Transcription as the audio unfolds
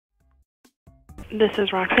This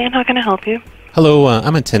is Roxanne. How can I help you? Hello,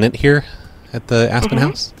 I'm a tenant here at the Aspen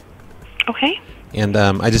House. Okay. And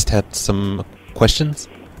I just had some questions.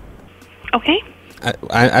 Okay.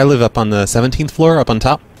 I live up on the 17th floor, up on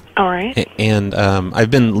top. All right. And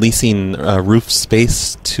I've been leasing roof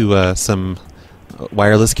space to some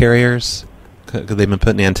wireless carriers, because they've been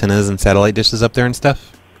putting antennas and satellite dishes up there and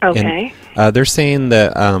stuff. Okay. And they're saying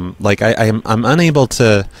that I'm unable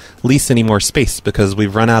to lease any more space because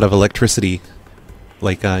we've run out of electricity.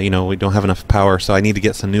 We don't have enough power, so I need to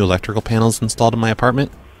get some new electrical panels installed in my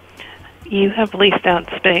apartment. You have leased out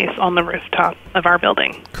space on the rooftop of our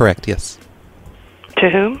building. Correct, yes. To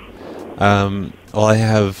whom? Well, I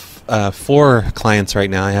have 4 clients right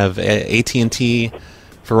now. I have AT&T,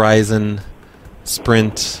 Verizon,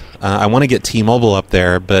 Sprint. I want to get T-Mobile up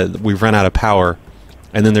there, but we've run out of power.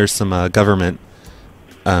 And then there's some government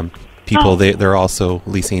people. Oh. They're also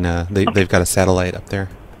leasing. They've got a satellite up there.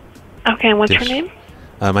 Okay, and what's Dish. your name?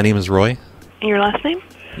 My name is Roy. And your last name?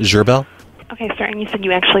 Gerbel. Okay, sir, and you said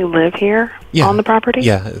you actually live here Yeah. on the property?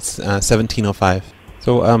 Yeah, it's 1705.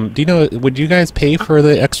 So, do you know, would you guys pay for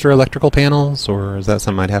the extra electrical panels, or is that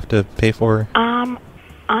something I'd have to pay for?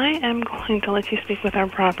 I am going to let you speak with our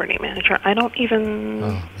property manager. I don't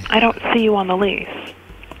see you on the lease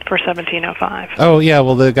for 1705. Oh, yeah,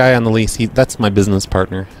 well, the guy on the lease, that's my business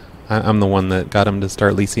partner. I'm the one that got him to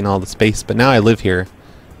start leasing all the space, but now I live here.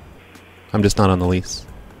 I'm just not on the lease.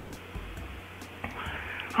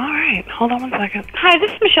 All right, hold on one second. Hi, this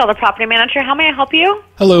is Michelle, the property manager. How may I help you?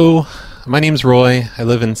 Hello, my name's Roy. I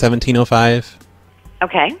live in 1705.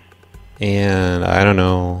 Okay. And I don't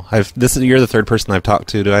know. You're the third person I've talked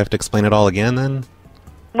to. Do I have to explain it all again then?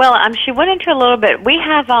 Well, she went into a little bit. We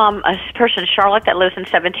have a person, Charlotte, that lives in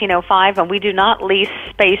 1705, and we do not lease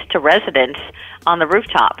space to residents on the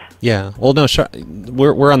rooftop. Yeah. Well, no,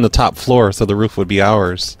 we're on the top floor, so the roof would be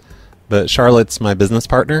ours. But Charlotte's my business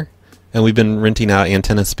partner, and we've been renting out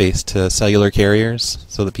antenna space to cellular carriers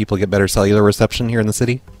so that people get better cellular reception here in the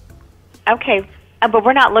city. Okay. But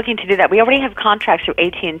we're not looking to do that. We already have contracts with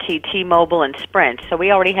AT&T, T-Mobile, and Sprint, so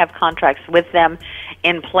we already have contracts with them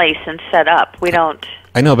in place and set up. We don't...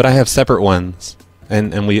 I know, but I have separate ones,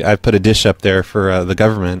 and I've put a dish up there for the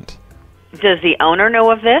government. Does the owner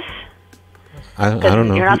know of this? I don't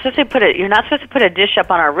know. You're not supposed to put a dish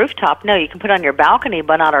up on our rooftop. No, you can put it on your balcony,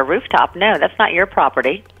 but not our rooftop. No, that's not your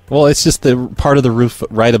property. Well, it's just the part of the roof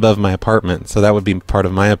right above my apartment, so that would be part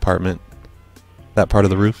of my apartment. That part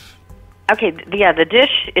of the roof. Okay, yeah, the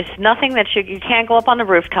dish is nothing that you can't go up on the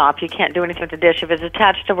rooftop. You can't do anything with the dish. If it's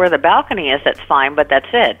attached to where the balcony is, that's fine, but that's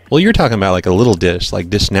it. Well, you're talking about like a little dish, like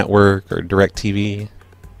Dish Network or DirecTV.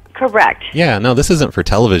 Correct. Yeah, no, this isn't for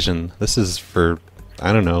television. This is for,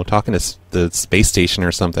 I don't know, talking to the space station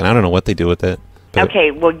or something. I don't know what they do with it.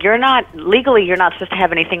 Okay, well, you're not supposed to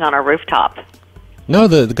have anything on our rooftop. No,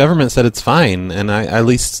 the government said it's fine, and I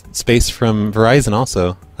leased space from Verizon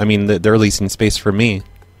also. I mean, they're leasing space for me.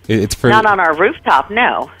 It's for not on our rooftop,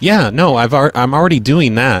 no. Yeah, no, I'm already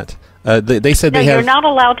doing that. They said they have. You're not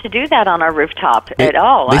allowed to do that on our rooftop at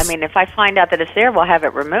all. I mean, if I find out that it's there, we'll have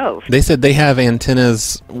it removed. They said they have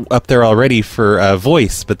antennas up there already for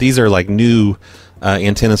voice, but these are like new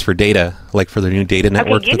antennas for data, like for their new data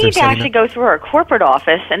network. Okay, you need to actually go through our corporate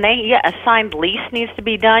office, and a signed lease needs to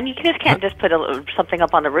be done. You just can't just put something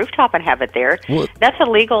up on the rooftop and have it there. Well, that's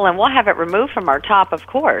illegal, and we'll have it removed from our top, of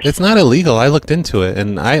course. It's not illegal. I looked into it,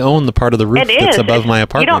 and I own the part of the roof that's above my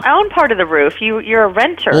apartment. You don't own part of the roof. You're a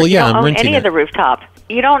renter. Well, yeah, you don't I'm own renting any of it. the rooftop.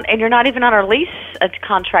 You don't, and you're not even on our lease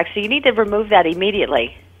contract, so you need to remove that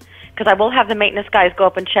immediately. Because I will have the maintenance guys go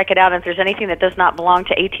up and check it out. And if there's anything that does not belong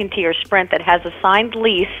to AT&T or Sprint that has a signed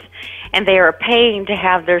lease, and they are paying to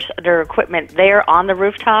have their equipment there on the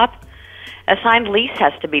rooftop, a signed lease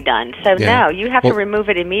has to be done. So no, you have to remove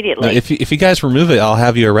it immediately. No, if you guys remove it, I'll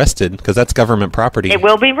have you arrested because that's government property. It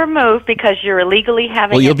will be removed because you're illegally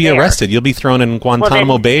having. Well, you'll it be there. arrested. You'll be thrown in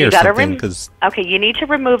Guantanamo Bay or something. Okay, you need to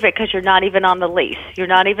remove it because you're not even on the lease. You're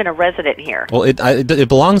not even a resident here. Well, it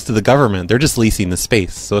belongs to the government. They're just leasing the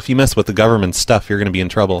space. So if you mess with the government stuff, you're going to be in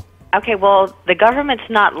trouble. Okay, well, the government's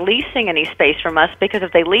not leasing any space from us because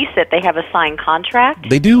if they lease it, they have a signed contract.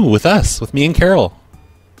 They do with us, with me and Carol.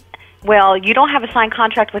 Well, you don't have a signed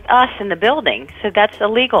contract with us in the building, so that's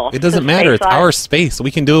illegal. It doesn't matter. It's our space. We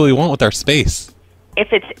can do what we want with our space.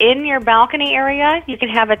 If it's in your balcony area, you can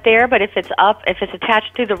have it there, but if it's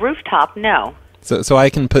attached to the rooftop, no. So I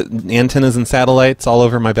can put antennas and satellites all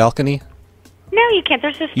over my balcony? No, you can't.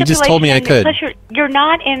 There's a stipulation. You just told me I could. Plus, you're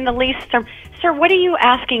not in the lease term. Sir, what are you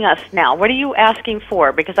asking us now? What are you asking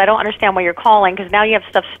for? Because I don't understand why you're calling, because now you have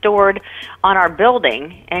stuff stored on our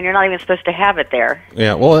building, and you're not even supposed to have it there.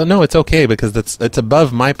 Yeah, well, no, it's okay, because it's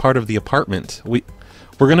above my part of the apartment. We're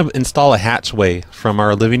going to install a hatchway from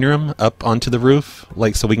our living room up onto the roof,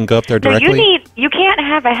 like so we can go up there directly. No, you can't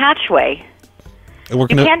have a hatchway. You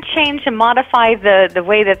can't change and modify the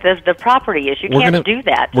way that the property is. You can't do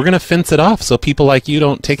that. We're going to fence it off so people like you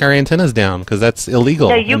don't take our antennas down, because that's illegal.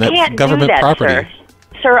 No, you and can't that's government do that, property.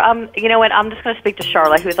 Sir, you know what? I'm just going to speak to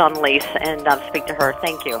Charlotte, who's on lease, and speak to her.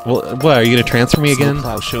 Thank you. Well, what, are you going to transfer me again?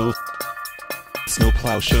 Snowplow show.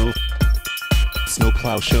 Snowplow show.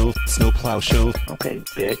 Snowplow show. Snowplow show. Okay,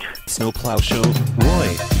 bitch. Snowplow show. Roy.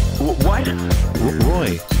 What?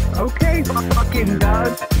 Roy. Okay, fucking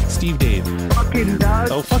Doug. Steve Dave. Fucking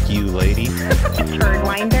Doug. Oh, fuck you, lady.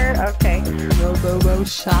 Turnwinder, okay. Robo,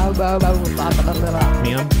 shabo,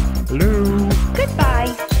 Ma'am. Hello.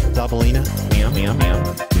 Goodbye. Doubleina. Ma'am, ma'am, ma'am.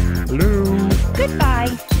 Hello. Goodbye.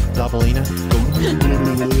 Doubleina.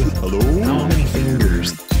 Hello. How many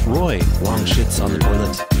fingers? Roy. Long shits on the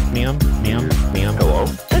toilet. Ma'am, ma'am, ma'am. Hello.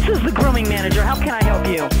 This is the grooming manager. How can I help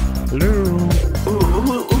you? Hello.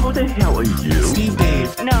 Who the hell are you? Steve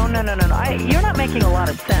Dave. No. You're not making a lot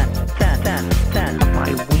of sense.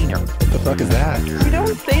 My wiener. What the fuck is that? You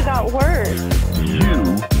don't say that word.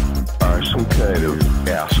 You are some kind of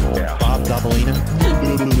asshole. Bob Doubleina.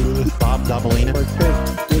 Bob Doubleina.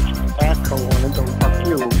 Bitch, asshole, and go fuck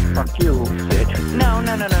you, bitch. No.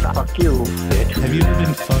 Fuck you, bitch. Have you ever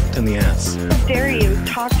been fucked in the ass? How dare you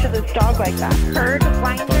talk to this dog like that? Bird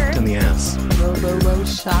Fucked winder. in the ass. Robo,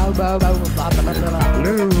 shabo,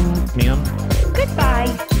 Hello. Ma'am. Goodbye.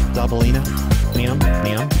 Doubleina. Ma'am,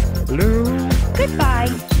 ma'am. Hello. Goodbye.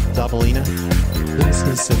 Doubleina. This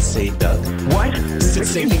is Sensei Doug. What?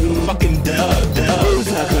 Sensei fucking Doug. Who's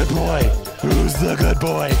the good boy? Who's the good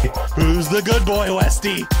boy? Who's the good boy,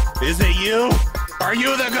 Westy? Is it you? Are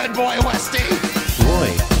you the good boy, Westy?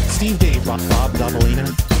 Roy. Steve Dave. Bob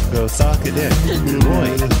Doubleina. Go suck a dick.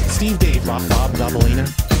 Roy. Steve Dave. Bob Doubleina.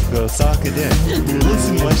 Go suck a dick.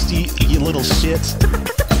 Listen, Westy, you little shit.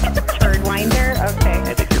 Turnwinder, okay.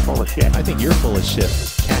 I think you're full of shit. I think you're full of shit.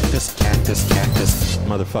 Cactus,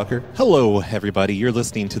 motherfucker. Hello, everybody. You're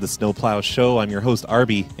listening to the Snowplow Show. I'm your host,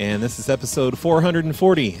 Arby, and this is episode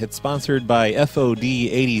 440. It's sponsored by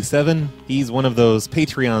FOD87. He's one of those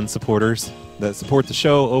Patreon supporters that support the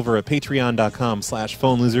show over at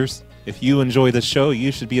patreon.com/phonelosers. If you enjoy this show,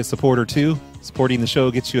 you should be a supporter too. Supporting the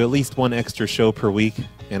show gets you at least one extra show per week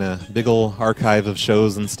and a big ol' archive of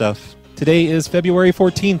shows and stuff. Today is February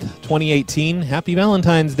 14th, 2018. Happy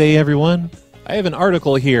Valentine's Day, everyone. I have an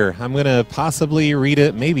article here. I'm going to possibly read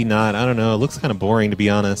it, maybe not. I don't know. It looks kind of boring, to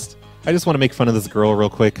be honest. I just want to make fun of this girl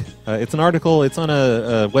real quick. It's an article. It's on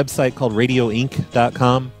a website called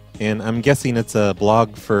radioinc.com, and I'm guessing it's a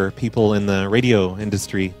blog for people in the radio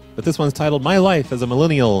industry. But this one's titled, My Life as a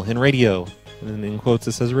Millennial in Radio. And in quotes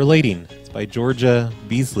it says, Relating. It's by Georgia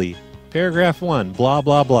Beasley. Paragraph 1, blah,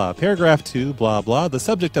 blah, blah. Paragraph 2, blah, blah. The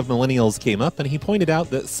subject of millennials came up, and he pointed out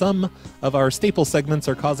that some of our staple segments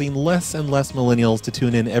are causing less and less millennials to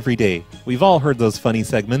tune in every day. We've all heard those funny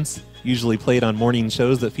segments, usually played on morning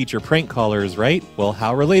shows that feature prank callers, right? Well,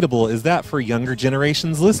 how relatable is that for younger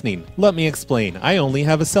generations listening? Let me explain. I only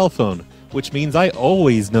have a cell phone, which means I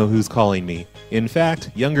always know who's calling me. In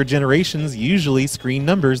fact, younger generations usually screen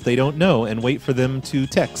numbers they don't know and wait for them to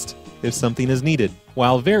text if something is needed.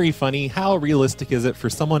 While very funny, how realistic is it for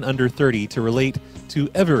someone under 30 to relate to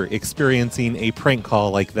ever experiencing a prank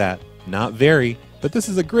call like that? Not very, but this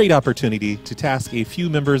is a great opportunity to task a few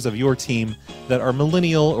members of your team that are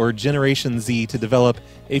millennial or Generation Z to develop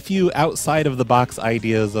a few outside-of-the-box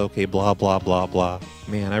ideas. Okay, blah, blah, blah, blah.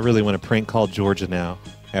 Man, I really want to prank call Georgia now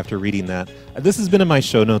after reading that. This has been in my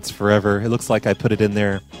show notes forever. It looks like I put it in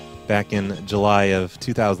there back in July of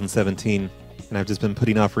 2017. And I've just been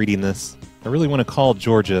putting off reading this. I really want to call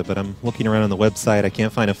Georgia, but I'm looking around on the website. I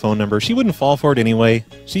can't find a phone number. She wouldn't fall for it anyway.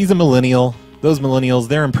 She's a millennial. Those millennials,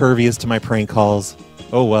 they're impervious to my prank calls.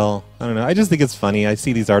 Oh well, I don't know. I just think it's funny. I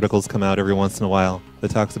see these articles come out every once in a while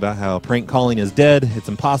that talks about how prank calling is dead, it's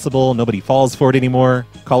impossible, nobody falls for it anymore.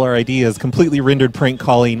 Caller ID has completely rendered prank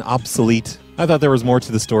calling obsolete. I thought there was more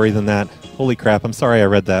to the story than that. Holy crap, I'm sorry I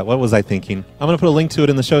read that. What was I thinking? I'm going to put a link to it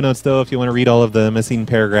in the show notes, though, if you want to read all of the missing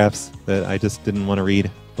paragraphs that I just didn't want to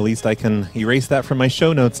read. At least I can erase that from my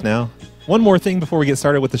show notes now. One more thing before we get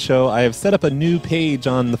started with the show. I have set up a new page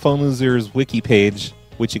on the Phone Losers wiki page,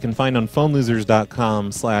 which you can find on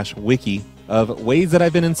phonelosers.com/wiki, of ways that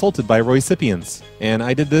I've been insulted by Roycipients. And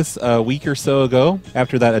I did this a week or so ago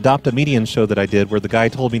after that Adopt a Median show that I did, where the guy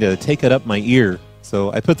told me to take it up my ear.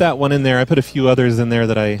 So I put that one in there. I put a few others in there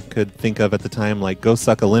that I could think of at the time, like Go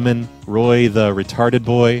Suck a Lemon, Roy the Retarded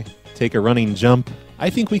Boy, Take a Running Jump. I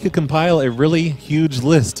think we could compile a really huge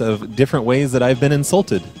list of different ways that I've been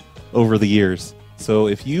insulted over the years. So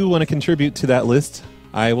if you want to contribute to that list,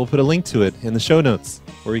 I will put a link to it in the show notes,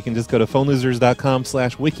 or you can just go to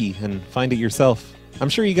phonelosers.com/wiki and find it yourself. I'm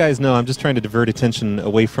sure you guys know I'm just trying to divert attention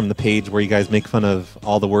away from the page where you guys make fun of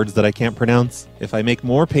all the words that I can't pronounce. If I make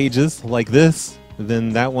more pages like this, then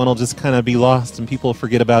that one will just kind of be lost and people will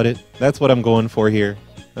forget about it. That's what I'm going for here.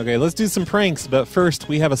 Okay, let's do some pranks, but first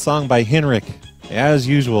we have a song by Henrik, as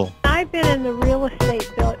usual. I've been in the real estate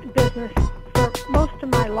business for most of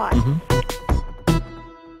my life.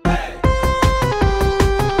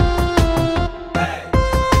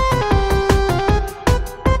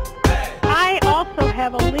 I also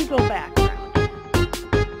have a legal background.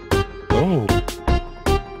 Oh.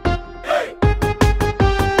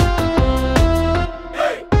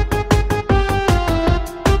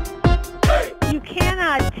 You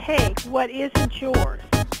cannot take what isn't yours.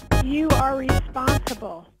 You are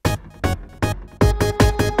responsible.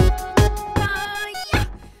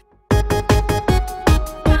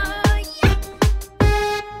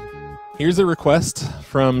 Here's a request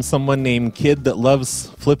from someone named Kid That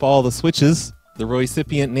Loves Flip All the Switches. The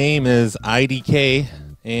recipient name is IDK,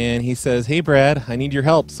 and he says, "Hey Brad, I need your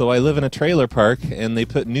help. So I live in a trailer park, and they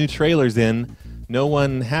put new trailers in. No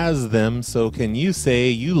one has them, so can you say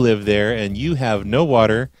you live there and you have no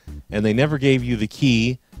water, and they never gave you the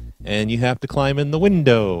key, and you have to climb in the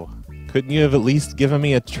window? Couldn't you have at least given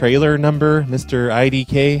me a trailer number, Mr.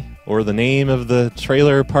 IDK? Or the name of the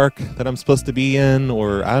trailer park that I'm supposed to be in,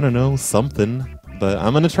 or I don't know, something." But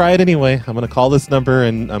I'm going to try it anyway. I'm going to call this number,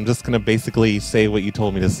 and I'm just going to basically say what you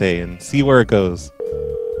told me to say and see where it goes.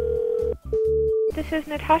 This is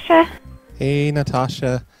Natasha. Hey,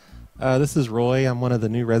 Natasha. This is Roy. I'm one of the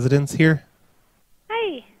new residents here.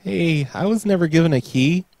 Hi. Hey, I was never given a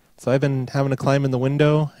key, so I've been having to climb in the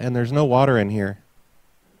window, and there's no water in here.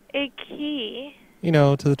 A key? You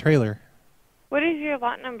know, to the trailer. What is your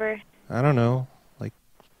lot number? I don't know, like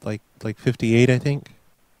 58, I think.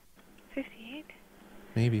 58?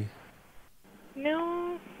 Maybe.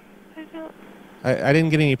 No, I don't. I didn't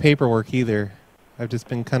get any paperwork either. I've just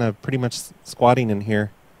been kind of pretty much squatting in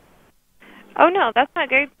here. Oh no, that's not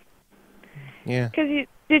good. Yeah. Because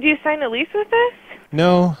did you sign a lease with us?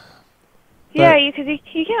 No. Yeah, because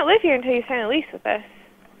you can't live here until you sign a lease with us.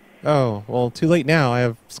 Oh, well, too late now. I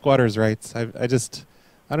have squatter's rights. I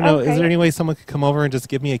don't know. Okay. Is there any way someone could come over and just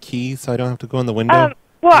give me a key so I don't have to go in the window?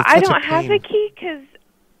 Well, It's I such a don't have pain. the key because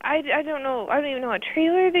I don't know. I don't even know what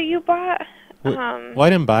trailer that you bought. Well, I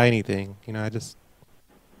didn't buy anything. You know, I just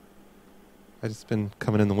been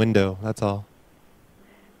coming in the window. That's all.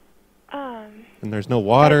 And there's no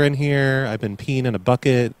water in here. I've been peeing in a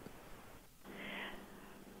bucket.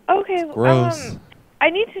 Okay. Gross. I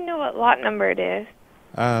need to know what lot number it is.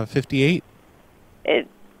 58. I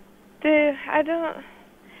don't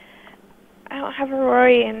have a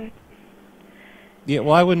Roy and. Yeah,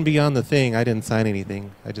 well, I wouldn't be on the thing. I didn't sign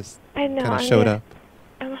anything. I just kind of showed up.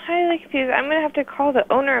 I'm highly confused. I'm gonna have to call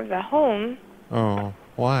the owner of the home. Oh,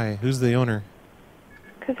 why? Who's the owner?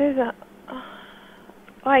 Because there's a.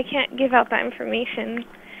 Well, I can't give out that information.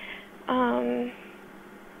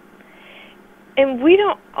 And we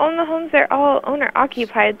don't own the homes. They're all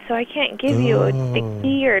owner-occupied, so I can't give you a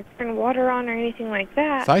key or turn water on or anything like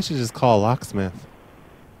that. So I should just call a locksmith.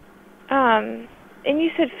 And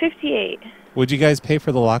you said 58. Would you guys pay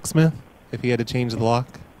for the locksmith if he had to change the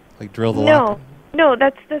lock? Like drill the lock? No,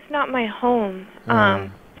 that's not my home.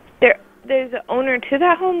 There's an owner to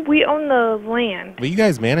that home. We own the land. But you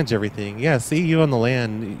guys manage everything. Yeah, see, you own the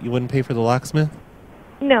land. You wouldn't pay for the locksmith?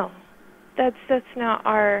 No, that's not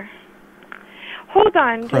our. Hold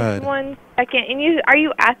on, Crud. just 1 second. And are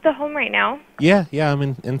you at the home right now? Yeah,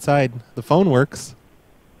 I'm inside. The phone works.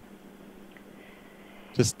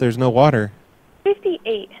 Just there's no water.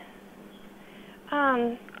 58.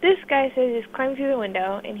 This guy says he's climbed through the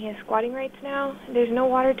window and he has squatting rights now. There's no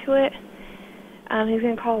water to it. He's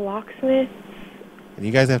gonna call a locksmith. And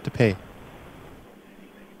you guys have to pay.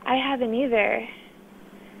 I haven't either.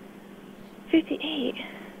 58.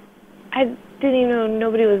 I didn't even know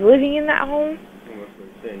nobody was living in that home. Unless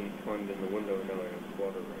they say he climbed in the window and now I have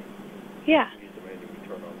squatter rights. Yeah. He's demanding we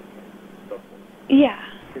turn on the stuff. Yeah.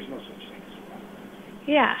 There's no such thing as squatter.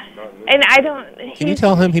 Yeah. And I don't... Can you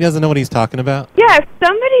tell him he doesn't know what he's talking about? Yeah,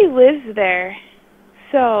 somebody lives there.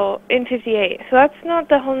 So, in 58. So that's not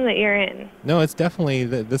the home that you're in. No, it's definitely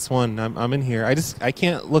this one. I'm in here. I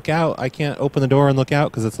can't look out. I can't open the door and look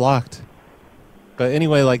out because it's locked. But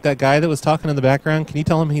anyway, like that guy that was talking in the background, can you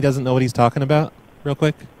tell him he doesn't know what he's talking about? real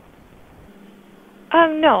quick?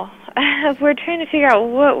 No. We're trying to figure out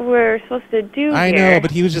what we're supposed to do I here. know,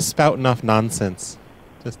 but he was just spouting off nonsense.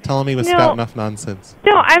 Just tell him he was spouting off nonsense.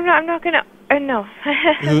 No, I'm not gonna. No.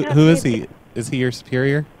 Who is he? Is he your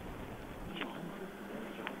superior?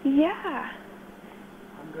 Yeah.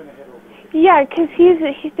 Yeah, 'cause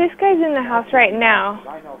this guy's in the house right now.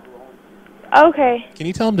 Okay. Can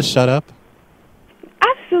you tell him to shut up?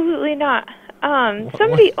 Absolutely not.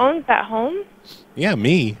 Somebody owns that home. Yeah,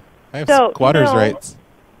 me. I have So, squatters' no. rights.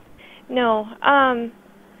 No.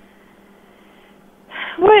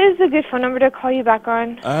 What is a good phone number to call you back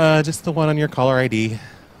on? Just the one on your caller ID.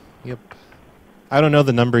 Yep. I don't know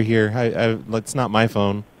the number here. It's not my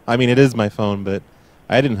phone. I mean, it is my phone, but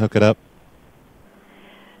I didn't hook it up.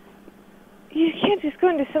 You can't just go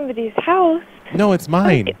into somebody's house. No, it's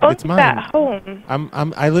mine. Somebody owns It's mine. that home.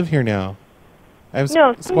 I live here now. I have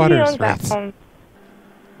No, somebody squatters' owns rights. that home.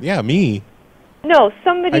 Yeah, me. No,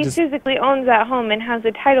 somebody I just- physically owns that home and has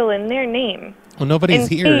a title in their name. Well, nobody's And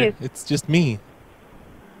here. It's just me.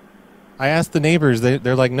 I asked the neighbors.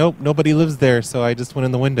 They're like, nope, nobody lives there. So I just went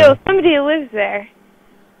in the window. So somebody lives there.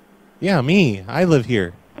 Yeah, me. I live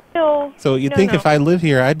here. No. So you'd no, think no. if I live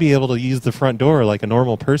here, I'd be able to use the front door like a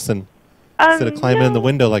normal person instead of climbing in the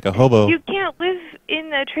window like a hobo. You can't live in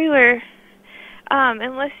the trailer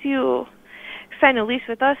unless you sign a lease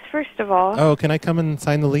with us, first of all. Oh, can I come and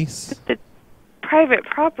sign the lease? It's private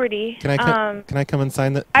property. Can I come and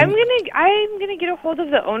sign the? I'm gonna get a hold of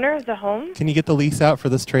the owner of the home. Can you get the lease out for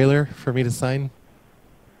this trailer for me to sign?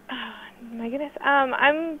 Oh, my goodness.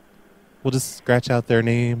 We'll just scratch out their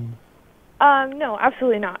name. No,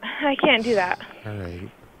 absolutely not. I can't do that. All right.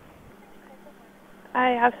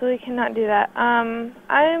 I absolutely cannot do that.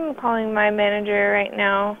 I'm calling my manager right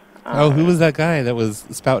now. Who was that guy that was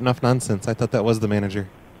spouting off nonsense? I thought that was the manager.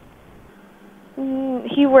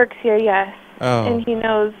 He works here, yes. Oh. And he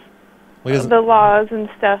knows Well, the laws and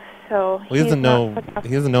stuff, so he doesn't know. He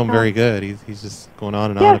doesn't know him very good. He's just going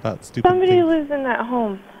on and on about stupid somebody things. lives in that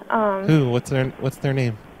home. Who? What's their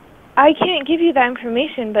name? I can't give you that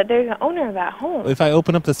information, but there's an owner of that home. If I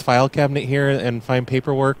open up this file cabinet here and find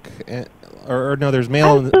paperwork, or no, there's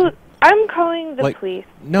mail. I'm calling the police.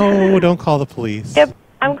 No, don't call the police. Yep,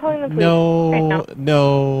 I'm calling the police right now.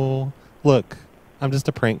 No. Look, I'm just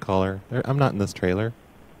a prank caller. I'm not in this trailer.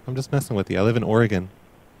 I'm just messing with you. I live in Oregon.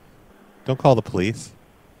 Don't call the police.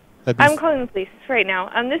 I'm calling the police right now.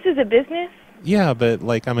 This is a business? Yeah, but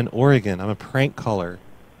like I'm in Oregon. I'm a prank caller.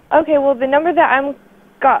 Okay, well, the number that I'm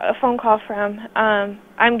got a phone call from,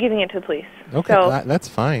 I'm giving it to the police. Okay, So, that's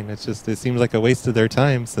fine. It's just it seems like a waste of their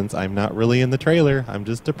time since I'm not really in the trailer. I'm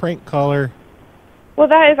just a prank caller. well,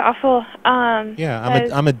 that is awful. Yeah,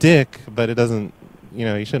 I'm a dick, but it doesn't. You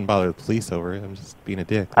know, you shouldn't bother the police over it. I'm just being a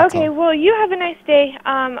dick. That's Okay, all. well, you have a nice day.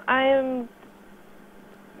 I'm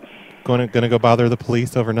Gonna go bother the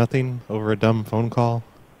police over nothing, over a dumb phone call.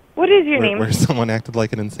 What is your name? Where someone acted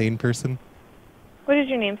like an insane person. What is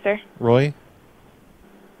your name, sir? Roy.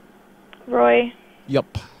 Roy.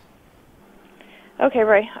 Yup. Okay,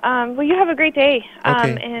 Roy. Well, you have a great day.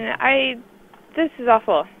 Okay. And this is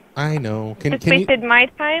awful. I know. Just wasted my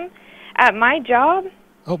time at my job.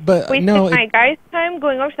 Oh, but wasted no. my guy's time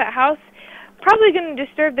going over to that house. Probably going to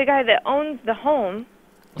disturb the guy that owns the home.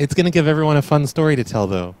 It's gonna give everyone a fun story to tell,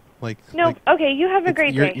 though. No. Okay, you have a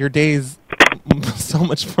great day. Your day's so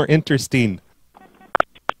much more interesting.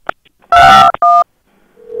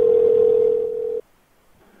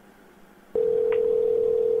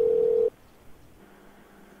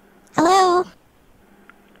 Hello?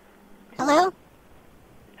 Hello?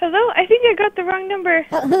 Hello? I think I got the wrong number.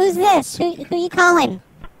 Who's this? Who you calling?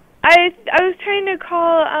 I was trying to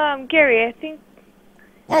call Gary. I think.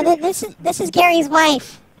 Oh, this is Gary's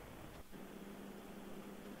wife.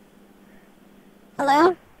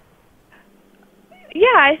 Hello? Yeah,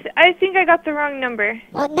 I think I got the wrong number.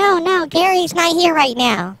 Well, no, Gary's not here right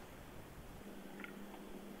now.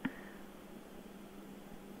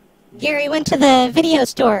 Gary went to the video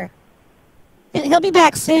store. He'll be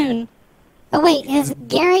back soon. Oh, wait, is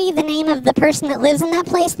Gary the name of the person that lives in that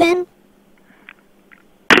place, then?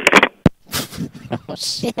 Oh,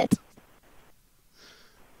 shit.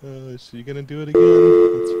 Is she gonna do it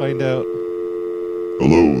again? Let's find out.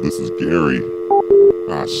 Hello, this is Gary.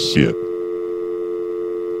 Ah, shit.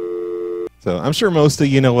 So I'm sure most of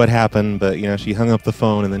you know what happened, but you know she hung up the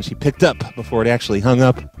phone and then she picked up before it actually hung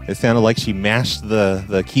up. It sounded like she mashed the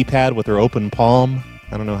keypad with her open palm.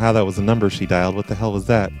 I don't know how that was the number she dialed. What the hell was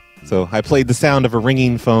that? So I played the sound of a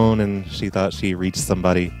ringing phone and she thought she reached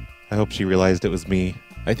somebody. I hope she realized it was me.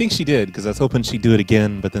 I think she did because I was hoping she'd do it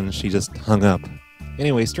again, but then she just hung up.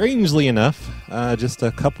 Anyway, strangely enough, just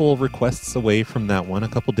a couple requests away from that one, a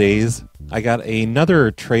couple days, I got another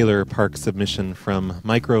trailer park submission from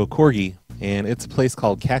Micro Corgi, and it's a place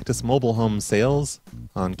called Cactus Mobile Home Sales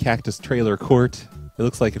on Cactus Trailer Court. It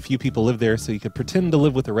looks like a few people live there, so you could pretend to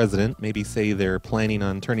live with a resident. Maybe say they're planning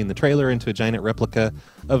on turning the trailer into a giant replica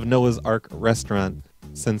of Noah's Ark restaurant,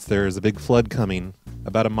 since there's a big flood coming.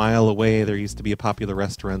 About a mile away, there used to be a popular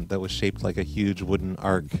restaurant that was shaped like a huge wooden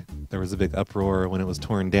ark. There was a big uproar when it was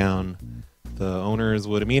torn down. The owners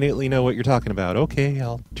would immediately know what you're talking about. Okay,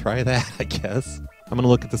 I'll try that, I guess. I'm going to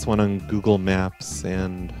look at this one on Google Maps,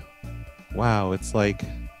 and wow, it's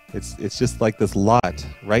just like this lot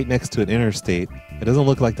right next to an interstate. It doesn't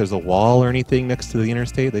look like there's a wall or anything next to the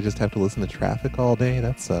interstate. They just have to listen to traffic all day.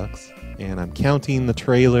 That sucks. And I'm counting the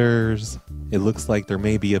trailers. It looks like there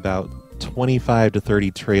may be about 25 to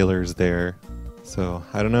 30 trailers there. So,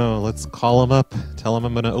 I don't know. Let's call them up. Tell them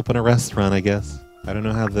I'm going to open a restaurant, I guess. I don't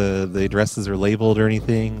know how the addresses are labeled or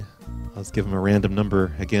anything. Let's give them a random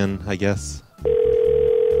number again, I guess.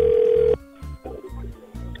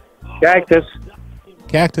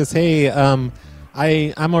 Cactus, hey, I'm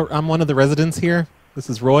one of the residents here.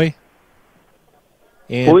 This is Roy.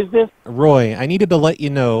 And who is this? Roy, I needed to let you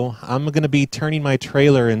know I'm going to be turning my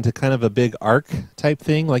trailer into kind of a big ark type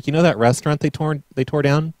thing. Like, you know that restaurant they tore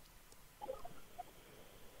down?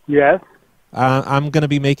 Yes. I'm going to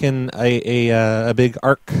be making a big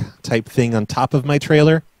ark type thing on top of my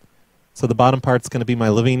trailer. So the bottom part's going to be my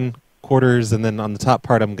living quarters, and then on the top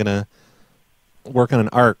part I'm going to work on an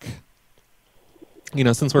ark. You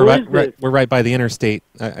know, since we're right by the interstate,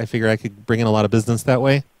 I figure I could bring in a lot of business that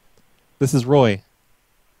way. This is Roy.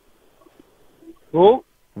 Who?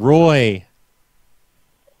 Roy.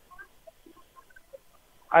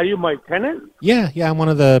 Are you my tenant? Yeah, I'm one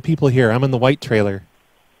of the people here. I'm in the white trailer.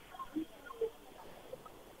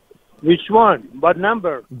 Which one? What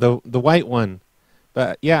number? The white one.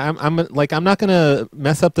 But yeah, I'm not gonna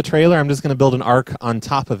mess up the trailer. I'm just gonna build an ark on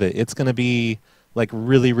top of it. It's gonna be like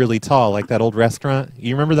really, really tall, like that old restaurant.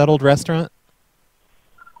 You remember that old restaurant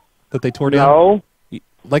that they tore down? No.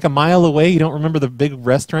 Like a mile away, you don't remember the big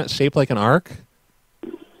restaurant shaped like an ark?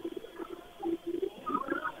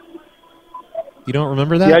 You don't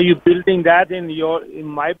remember that? Yeah, you building that in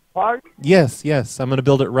my park? Yes. I'm going to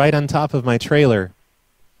build it right on top of my trailer.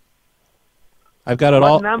 I've got it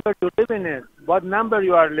all. What number you living in? What number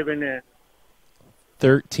you are living in?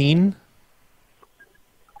 13.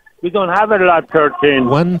 We don't have a lot 13.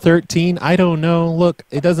 113? I don't know. Look,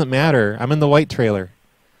 it doesn't matter. I'm in the white trailer.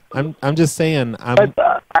 I'm just saying.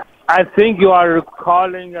 I think you are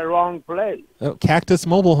calling a wrong place. Oh, Cactus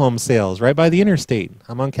Mobile Home Sales, right by the interstate.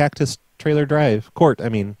 I'm on Cactus Trailer Drive. Court, I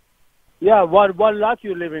mean. Yeah, what lot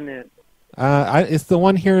you living in? It's the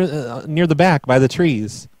one here near the back by the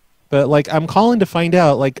trees. But, like, I'm calling to find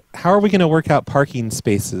out, like, how are we going to work out parking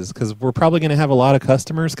spaces? Because we're probably going to have a lot of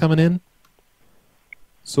customers coming in.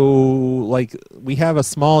 So, like, we have a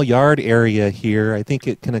small yard area here. I think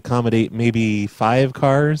it can accommodate maybe 5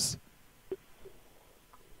 cars.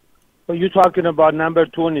 So you're talking about number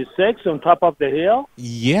 26 on top of the hill?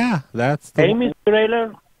 Yeah, that's the Amy's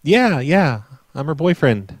trailer? Yeah. I'm her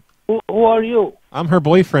boyfriend. Who are you? I'm her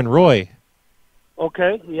boyfriend, Roy.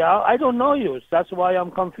 Okay, yeah, I don't know you. That's why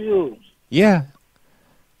I'm confused. Yeah.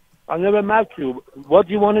 I never met you. What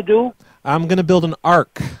do you want to do? I'm going to build an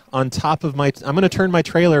ark on top of my... I'm going to turn my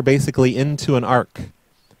trailer basically into an ark.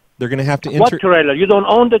 They're going to have to... What trailer? You don't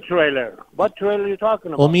own the trailer. What trailer are you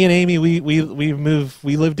talking about? Well, me and Amy, we moved...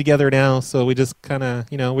 We live together now, so we just kind of...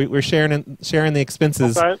 You know, we're sharing the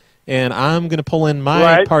expenses. Okay. And I'm going to pull in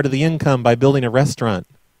my part of the income by building a restaurant.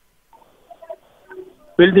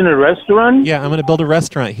 Building a restaurant? Yeah, I'm going to build a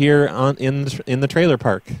restaurant here in the trailer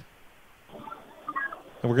park.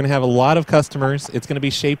 And we're going to have a lot of customers. It's going to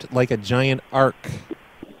be shaped like a giant ark.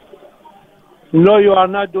 No, you are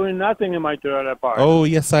not doing nothing in my trailer park. Oh,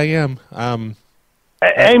 yes, I am.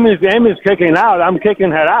 Amy's kicking out. I'm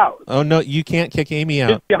kicking her out. Oh, no, you can't kick Amy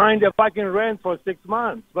out. She's behind the fucking rent for 6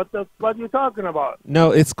 months. What are you talking about?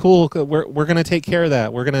 No, it's cool. We're going to take care of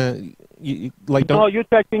that. We're going to... No, you're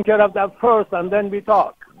taking care of that first, and then we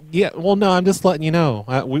talk. Yeah, well, no, I'm just letting you know.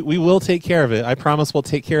 We will take care of it. I promise we'll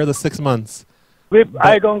take care of the 6 months.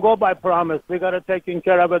 I don't go by promise. We got to take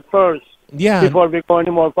care of it first. Yeah. Before we go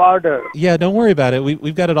any more farther. Yeah, don't worry about it.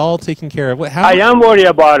 We've got it all taken care of. I am worried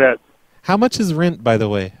about it. How much is rent, by the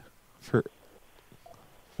way, for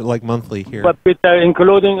like monthly here? But with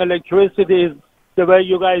including electricity, the way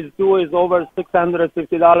you guys do is over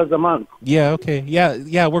 $650 a month. Yeah. Okay.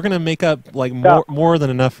 Yeah. We're gonna make up like more than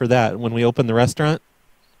enough for that when we open the restaurant.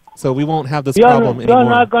 So we won't have this You're problem anymore.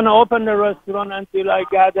 not going to open the restaurant until I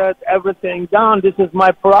gathered everything down. This is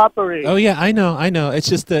my property. Oh yeah, I know. It's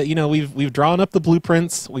just that we've drawn up the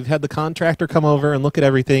blueprints. We've had the contractor come over and look at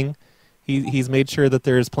everything. He's made sure that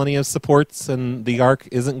there's plenty of supports and the ark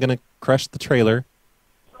isn't going to crush the trailer.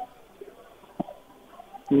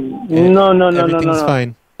 No. Everything's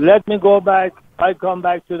fine. Let me go back. I come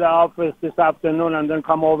back to the office this afternoon and then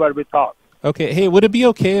come over. We talk. Okay. Hey, would it be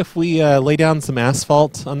okay if we lay down some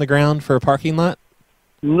asphalt on the ground for a parking lot?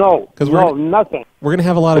 No. Nothing. We're gonna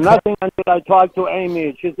have a lot of nothing until I talk to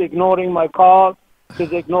Amy. She's ignoring my call.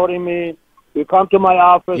 She's ignoring me. You come to my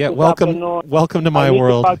office. Yeah, this welcome afternoon. to my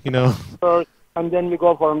world. You know. First, and then we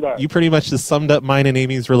go from there. You pretty much just summed up mine and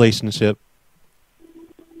Amy's relationship.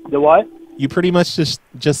 The what? You pretty much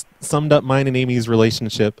just summed up mine and Amy's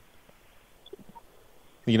relationship.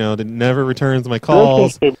 You know, that never returns my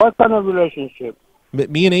calls. What kind of relationship?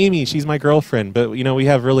 Me and Amy, she's my girlfriend, but you know we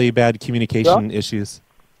have really bad communication issues.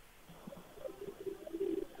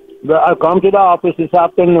 But I come to the office this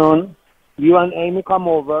afternoon. You and Amy come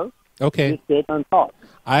over. Okay. We sit and talk.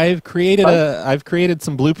 I've created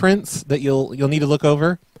some blueprints that you'll need to look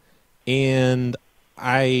over, and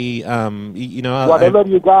whatever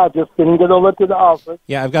you got, just bring it over to the office.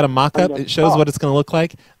 Yeah, I've got a mock-up. It shows what it's going to look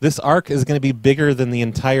like. This ark is going to be bigger than the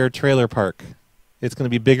entire trailer park. It's going to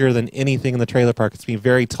be bigger than anything in the trailer park. It's going to be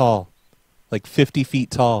very tall, like 50 feet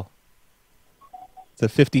tall. It's a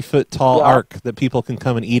 50-foot tall ark that people can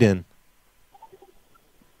come and eat in.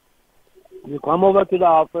 You come over to the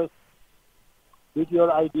office with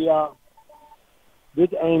your idea,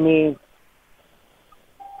 with Amy,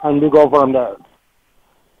 and we go from there.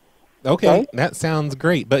 Okay, that sounds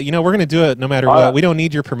great. But, you know, we're going to do it no matter what. We don't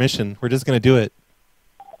need your permission. We're just going to do it.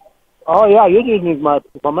 Oh, yeah, you just need my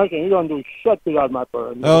permission. You don't do shit without my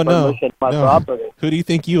permission. Oh, no. My property. Who do you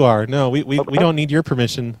think you are? No, we don't need your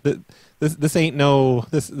permission. This ain't no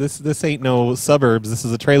this ain't no suburbs. This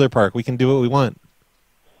is a trailer park. We can do what we want.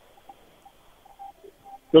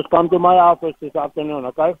 Just come to my office this afternoon,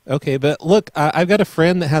 okay? Okay, but look, I've got a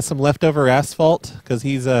friend that has some leftover asphalt because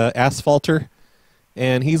he's a asphalter.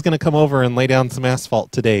 And he's going to come over and lay down some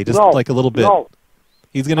asphalt today, just like a little bit. No.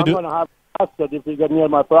 He's going to do. I'm going to have asphalt if you get near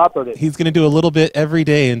my property. He's going to do a little bit every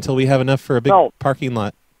day until we have enough for a big parking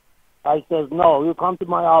lot. I says no. You come to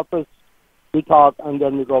my office, we talk, and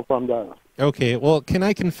then we go from there. Okay. Well, can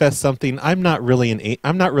I confess something? I'm not really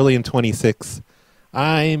in 26.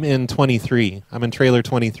 I'm in 23. I'm in trailer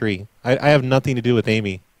 23. I have nothing to do with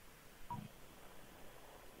Amy.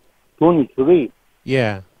 23.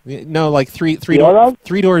 Yeah. No, like three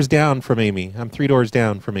doors down from Amy. I'm 3 doors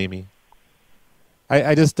down from Amy.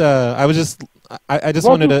 I just wanted to. What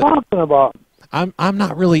are you talking about? I'm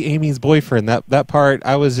not really Amy's boyfriend. That part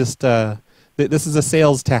I was just. This is a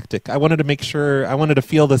sales tactic. I wanted to make sure. I wanted to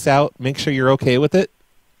feel this out. Make sure you're okay with it.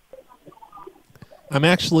 I'm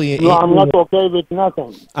actually. No, I'm not okay with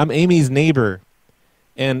nothing. I'm Amy's neighbor,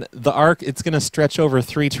 and the ark. It's going to stretch over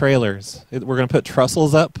 3 trailers. We're going to put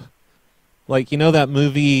trussels up. Like, you know that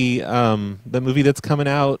movie that's coming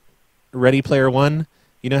out, Ready Player One?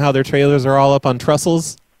 You know how their trailers are all up on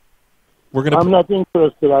trussels? I'm not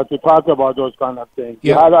interested to talk about those kind of things.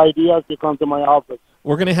 Yeah. You have ideas, you come to my office.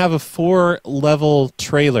 We're going to have a 4-level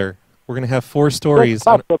trailer. We're going to have 4 stories.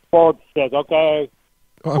 That's the bullshit, okay?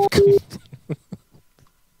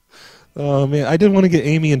 Oh, man, I didn't want to get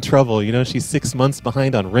Amy in trouble. You know, she's 6 months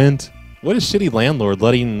behind on rent. What a shitty landlord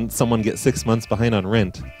letting someone get 6 months behind on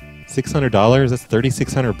rent. $600? That's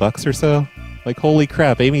 $3,600 or so? Like, holy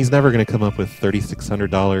crap, Amy's never going to come up with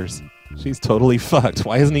 $3,600. She's totally fucked.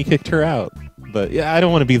 Why hasn't he kicked her out? But yeah, I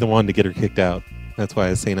don't want to be the one to get her kicked out. That's why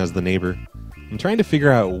I was saying I was the neighbor. I'm trying to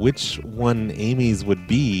figure out which one Amy's would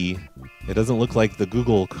be. It doesn't look like the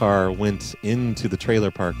Google car went into the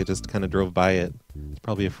trailer park. It just kind of drove by it. It's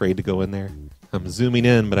probably afraid to go in there. I'm zooming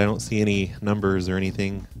in, but I don't see any numbers or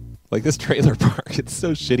anything. Like, this trailer park, it's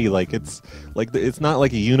so shitty. Like, it's not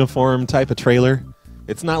like a uniform type of trailer.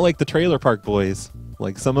 It's not like the Trailer Park Boys.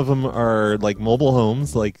 Like, some of them are like mobile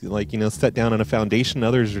homes, like you know, set down on a foundation.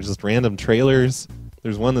 Others are just random trailers.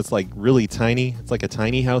 There's one that's like really tiny. It's like a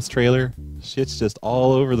tiny house trailer. Shit's just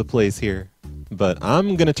all over the place here. But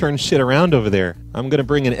I'm gonna turn shit around over there. I'm gonna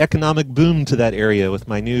bring an economic boom to that area with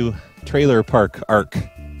my new trailer park arc.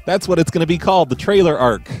 That's what it's gonna be called, the trailer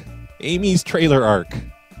arc. Amy's trailer arc.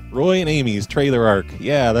 Roy and Amy's trailer arc.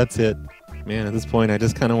 Yeah, that's it. Man, at this point, I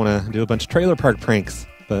just kind of want to do a bunch of trailer park pranks.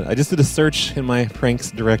 But I just did a search in my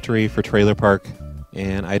pranks directory for trailer park,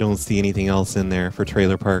 and I don't see anything else in there for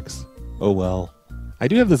trailer parks. Oh well. I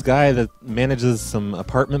do have this guy that manages some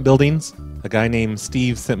apartment buildings. A guy named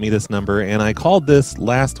Steve sent me this number, and I called this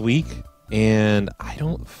last week, And I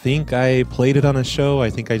don't think I played it on a show. I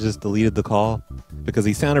think I just deleted the call because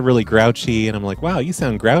he sounded really grouchy. And I'm like, wow, you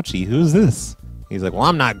sound grouchy. Who's this? He's like, well,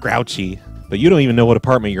 I'm not grouchy, but you don't even know what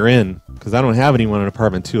apartment you're in because I don't have anyone in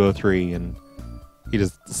apartment 203. And he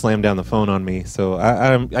just slammed down the phone on me. So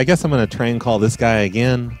I guess I'm going to try and call this guy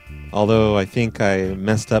again, although I think I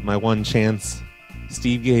messed up my one chance.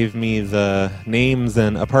 Steve gave me the names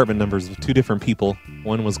and apartment numbers of 2 different people.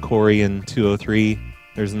 One was Corey in 203.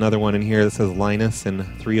 There's another one in here that says Linus in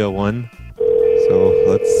 301. So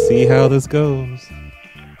let's see how this goes.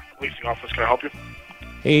 Leasing office, can I help you?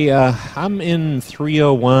 Hey, I'm in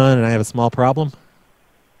 301 and I have a small problem.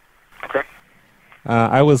 Okay.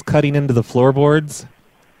 I was cutting into the floorboards,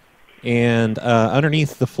 and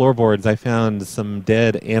underneath the floorboards I found some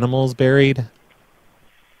dead animals buried.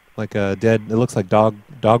 Like it looks like dog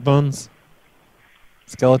bones,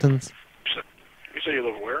 skeletons. You said you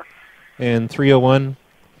live where? In 301.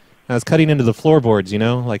 I was cutting into the floorboards, you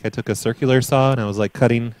know, like I took a circular saw and I was like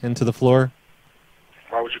cutting into the floor.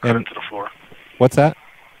 Why would you cut into the floor? What's that?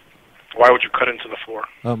 Why would you cut into the floor?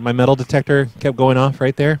 My metal detector kept going off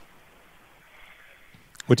right there,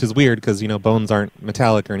 which is weird because, you know, bones aren't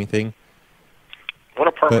metallic or anything. What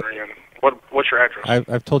apartment are you in? What's your address?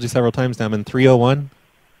 I've told you several times now. I'm in 301.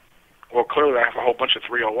 Well, clearly I have a whole bunch of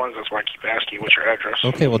 301s. That's why I keep asking you what's your address.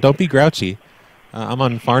 Okay, well, don't be grouchy. I'm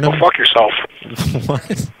on Farnham. Well, fuck yourself.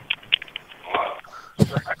 What?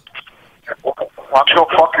 Why don't you go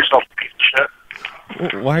fuck yourself, you piece of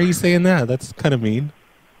shit? Why are you saying that? That's kind of mean.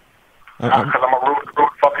 Because I'm a rude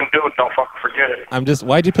fucking dude. Don't fucking forget it.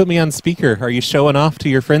 Why'd you put me on speaker? Are you showing off to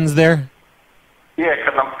your friends there? Yeah,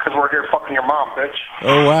 because we're here fucking your mom, bitch.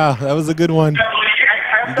 Oh, wow. That was a good one.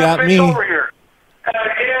 You got me. Over here. Hey,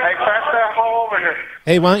 pass that hole over here.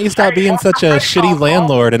 Hey, why don't you stop being such a shitty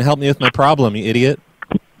landlord and help me with my problem, you idiot?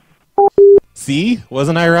 See?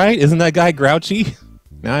 Wasn't I right? Isn't that guy grouchy?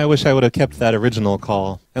 Now I wish I would have kept that original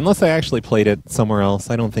call. Unless I actually played it somewhere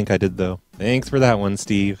else. I don't think I did, though. Thanks for that one,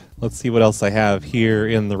 Steve. Let's see what else I have here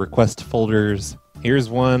in the request folders.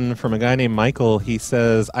 Here's one from a guy named Michael. He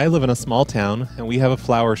says, I live in a small town, and we have a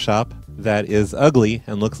flower shop that is ugly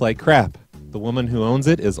and looks like crap. The woman who owns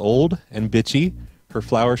it is old and bitchy. Her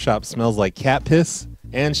flower shop smells like cat piss,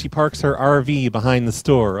 and she parks her RV behind the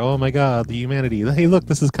store. Oh my god, the humanity. Hey, look,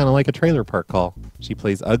 this is kind of like a trailer park call. She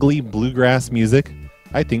plays ugly bluegrass music.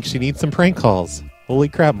 I think she needs some prank calls. Holy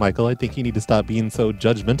crap, Michael, I think you need to stop being so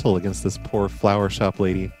judgmental against this poor flower shop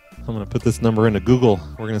lady. I'm going to put this number into Google.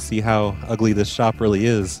 We're going to see how ugly this shop really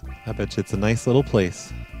is. I bet you it's a nice little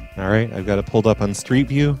place. Alright, I've got it pulled up on Street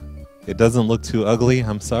View. It doesn't look too ugly,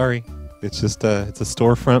 I'm sorry. It's just it's a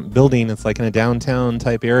storefront building. It's like in a downtown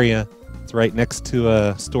type area. It's right next to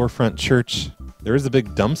a storefront church. There is a big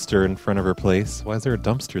dumpster in front of her place. Why is there a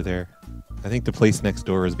dumpster there? I think the place next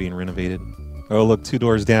door is being renovated. Oh, look, 2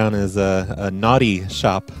 doors down is a naughty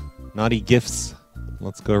shop. Naughty Gifts.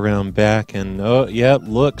 Let's go around back and, oh, yep,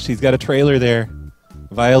 look, she's got a trailer there.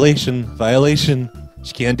 Violation, violation.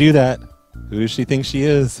 She can't do that. Who does she think she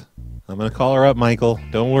is? I'm going to call her up, Michael.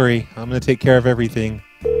 Don't worry. I'm going to take care of everything.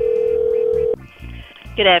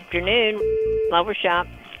 Good afternoon, flower shop.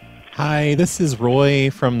 Hi, this is Roy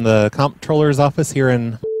from the comptroller's office here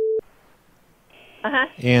in... Uh-huh.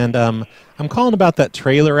 And I'm calling about that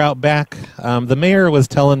trailer out back. The mayor was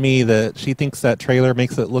telling me that she thinks that trailer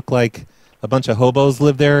makes it look like a bunch of hobos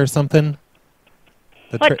live there or something.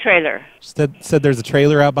 What trailer? Said there's a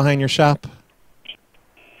trailer out behind your shop.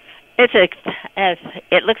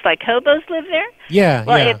 It looks like hobos live there? Yeah,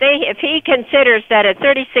 well, yeah. If he considers that a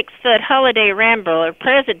 36-foot Holiday Rambler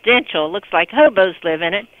presidential looks like hobos live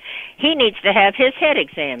in it, he needs to have his head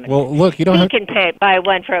examined. Well, look, you don't He can buy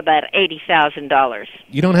one for about $80,000.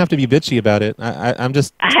 You don't have to be bitchy about it. I'm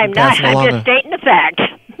just I'm not. I'm just stating the fact.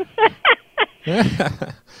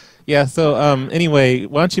 Yeah, so anyway,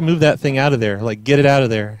 why don't you move that thing out of there? Like, get it out of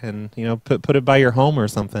there and, you know, put it by your home or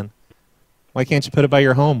something. Why can't you put it by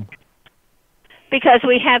your home? Because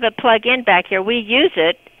we have a plug-in back here. We use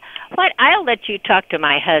it. What? I'll let you talk to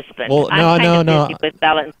my husband. Well, I'm kind of busy with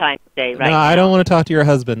Valentine's Day right now. No, I don't want to talk to your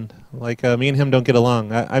husband. Like, me and him don't get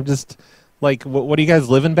along. I'm just, like, what are you guys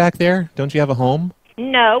living back there? Don't you have a home?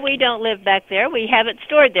 No, we don't live back there. We have it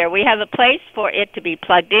stored there. We have a place for it to be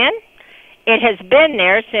plugged in. It has been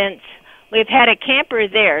there since we've had a camper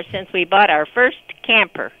there since we bought our first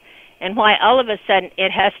camper. And why all of a sudden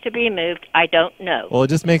it has to be moved, I don't know. Well, it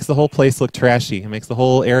just makes the whole place look trashy. It makes the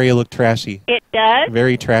whole area look trashy. It does?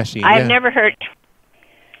 Very trashy. I've never heard...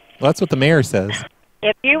 Well, that's what the mayor says.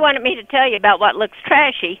 If you wanted me to tell you about what looks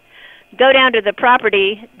trashy, go down to the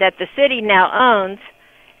property that the city now owns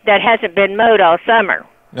that hasn't been mowed all summer.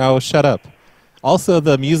 Oh, shut up. Also,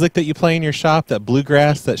 the music that you play in your shop, that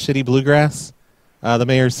bluegrass, that shitty bluegrass, the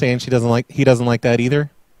mayor's saying he doesn't like that either.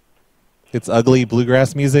 It's ugly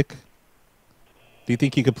bluegrass music. Do you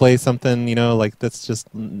think you could play something, like that's just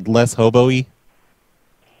less hobo-y?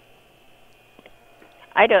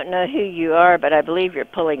 I don't know who you are, but I believe you're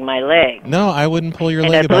pulling my leg. No, I wouldn't pull your And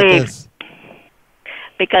leg I about believe- this.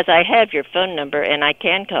 Because I have your phone number, and I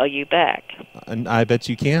can call you back. And I bet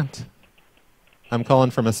you can't. I'm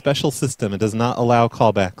calling from a special system. It does not allow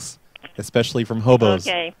callbacks, especially from hobos.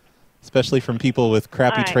 Okay. Especially from people with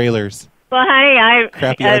crappy All right. trailers. Well, honey,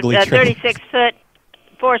 Crappy, ugly a trailers. 36-foot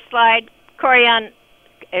four-slide Corian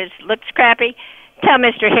looks crappy. Tell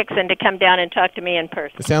Mr. Hickson to come down and talk to me in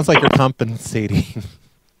person. It sounds like you're compensating.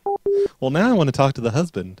 Well, now I want to talk to the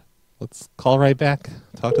husband. Let's call right back.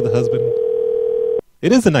 Talk to the husband.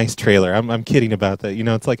 It is a nice trailer. I'm kidding about that.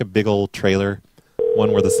 It's like a big old trailer.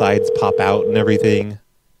 One where the sides pop out and everything.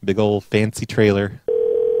 Big old fancy trailer.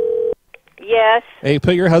 Yes. Hey,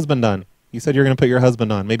 put your husband on. You said you're going to put your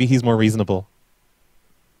husband on. Maybe he's more reasonable.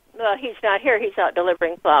 Well, he's not here. He's out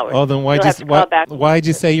delivering flowers. Oh, then You'll have to call back. why'd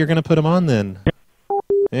you say you're going to put him on then?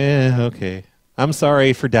 Okay. I'm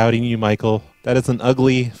sorry for doubting you, Michael. That is an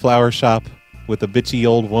ugly flower shop with a bitchy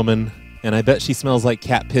old woman, and I bet she smells like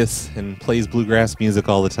cat piss and plays bluegrass music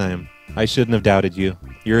all the time. I shouldn't have doubted you.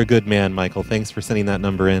 You're a good man, Michael. Thanks for sending that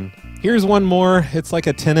number in. Here's one more. It's like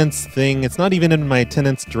a tenants thing. It's not even in my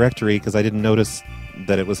tenants directory because I didn't notice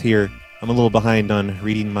that it was here. I'm a little behind on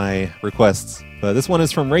reading my requests. But this one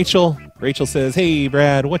is from Rachel. Rachel says, "Hey,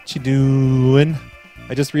 Brad, what you doing?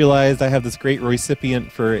 I just realized I have this great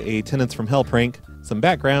recipient for a Tenants from Hell prank. Some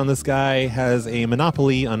background, this guy has a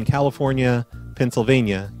monopoly on California,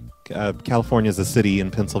 Pennsylvania. California's a city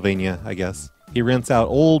in Pennsylvania, I guess. He rents out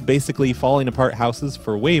old, basically falling apart houses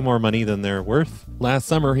for way more money than they're worth. Last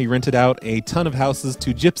summer, he rented out a ton of houses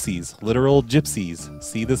to gypsies, literal gypsies.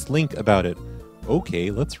 See this link about it." Okay,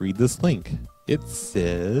 let's read this link. It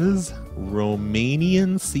says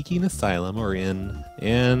Romanian seeking asylum or in,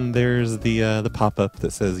 and there's the pop-up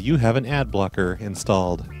that says you have an ad blocker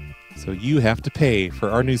installed. So you have to pay for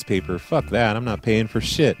our newspaper. Fuck that, I'm not paying for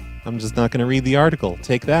shit. I'm just not going to read the article.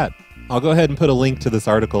 Take that. I'll go ahead and put a link to this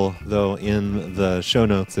article, though, in the show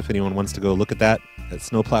notes if anyone wants to go look at that at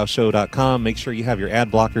snowplowshow.com. Make sure you have your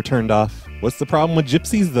ad blocker turned off. What's the problem with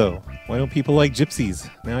gypsies, though? Why don't people like gypsies?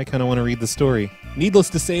 Now I kind of want to read the story. Needless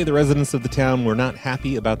to say, the residents of the town were not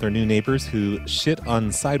happy about their new neighbors who shit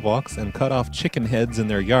on sidewalks and cut off chicken heads in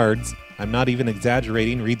their yards. I'm not even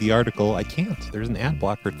exaggerating. Read the article. I can't. There's an ad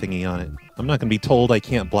blocker thingy on it. I'm not going to be told I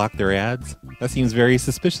can't block their ads. That seems very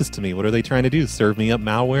suspicious to me. What are they trying to do? Serve me up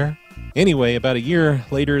malware? Anyway, about a year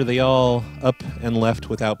later, they all up and left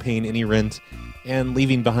without paying any rent and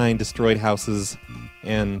leaving behind destroyed houses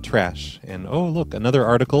and trash. And oh, look, another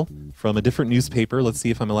article from a different newspaper. Let's see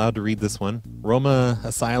if I'm allowed to read this one. Roma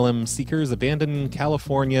asylum seekers abandon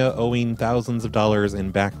California owing thousands of dollars in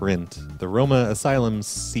back rent. The Roma asylum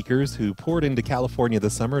seekers who poured into California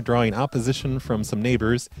this summer, drawing opposition from some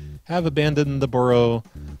neighbors, have abandoned the borough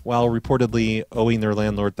while reportedly owing their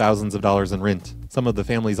landlord thousands of dollars in rent. Some of the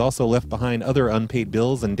families also left behind other unpaid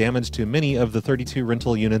bills and damage to many of the 32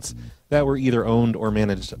 rental units that were either owned or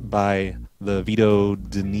managed by the Vito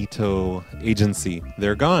Denito agency.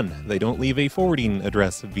 They're gone. They don't leave a forwarding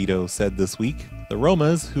address, Vito said this week. The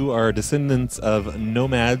Romas, who are descendants of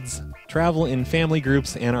nomads, travel in family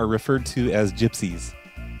groups and are referred to as gypsies.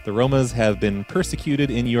 The Romas have been persecuted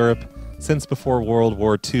in Europe since before World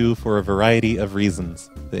War II for a variety of reasons.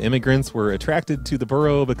 The immigrants were attracted to the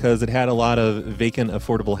borough because it had a lot of vacant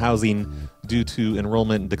affordable housing due to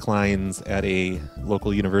enrollment declines at a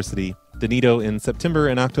local university. Denito in September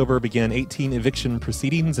and October began 18 eviction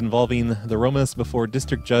proceedings involving the Romas before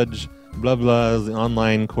District Judge blah blah's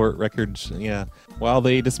online court records. Yeah. While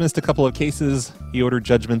they dismissed a couple of cases, he ordered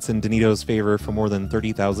judgments in Denito's favor for more than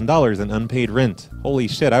 $30,000 in unpaid rent. Holy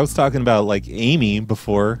shit, I was talking about like Amy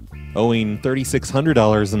before, owing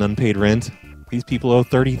 $3,600 in unpaid rent. These people owe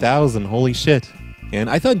 $30,000. Holy shit. And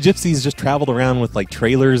I thought gypsies just traveled around with like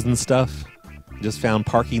trailers and stuff. Just found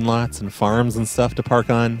parking lots and farms and stuff to park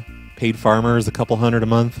on. Paid farmers a couple $100 a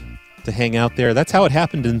month to hang out there. That's how it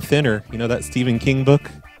happened in Thinner. You know that Stephen King book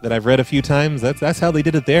that I've read a few times? That's how they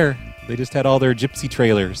did it there. They just had all their gypsy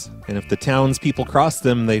trailers. And if the townspeople crossed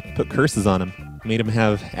them, they put curses on them. Made them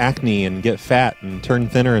have acne and get fat and turn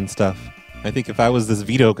thinner and stuff. I think if I was this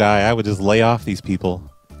Vito guy, I would just lay off these people.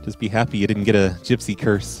 Just be happy you didn't get a gypsy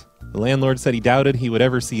curse. The landlord said he doubted he would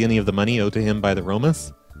ever see any of the money owed to him by the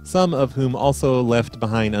Romas, some of whom also left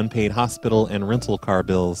behind unpaid hospital and rental car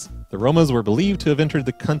bills. The Romas were believed to have entered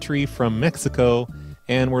the country from Mexico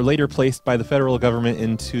and were later placed by the federal government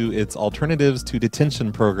into its Alternatives to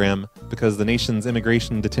Detention program because the nation's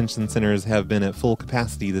immigration detention centers have been at full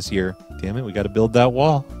capacity this year. Damn it, we got to build that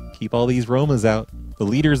wall. Keep all these Romas out. The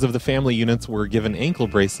leaders of the family units were given ankle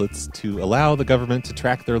bracelets to allow the government to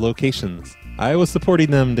track their locations. I was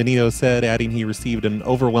supporting them, Danito said, adding he received an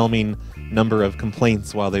overwhelming number of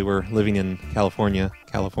complaints while they were living in California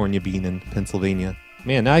being in Pennsylvania.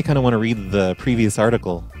 Man, now I kind of want to read the previous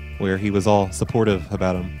article where he was all supportive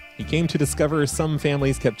about him. He came to discover some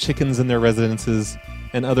families kept chickens in their residences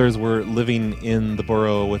and others were living in the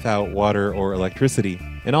borough without water or electricity.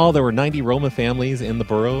 In all, there were 90 Roma families in the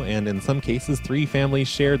borough, and in some cases, 3 families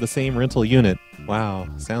shared the same rental unit. Wow,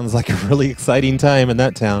 sounds like a really exciting time in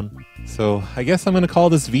that town. So I guess I'm going to call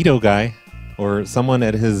this Vito guy, or someone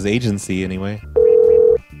at his agency anyway.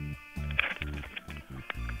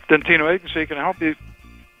 Dentino Agency, can I help you?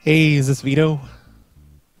 Hey, is this Vito?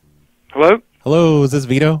 Hello? Hello, is this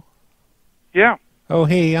Vito? Yeah. Oh,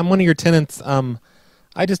 hey, I'm one of your tenants.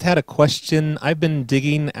 I just had a question. I've been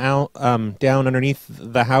digging out down underneath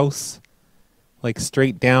the house, like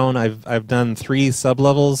straight down. I've done 3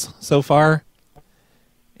 sublevels so far,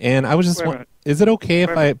 and I was just is it okay if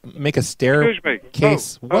I make a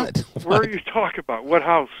staircase? Oh, what? Where are you talking about? What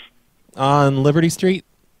house? On Liberty Street.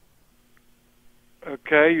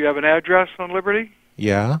 Okay, you have an address on Liberty?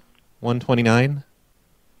 Yeah, 129.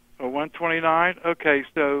 Oh, 129. Okay,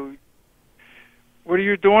 so what are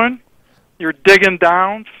you doing? You're digging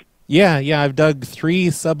down? Yeah, I've dug 3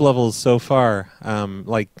 sublevels so far. And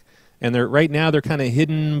right now they're kind of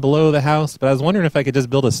hidden below the house. But I was wondering if I could just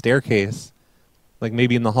build a staircase, like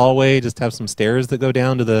maybe in the hallway, just have some stairs that go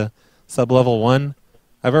down to the sublevel 1.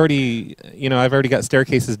 I've already got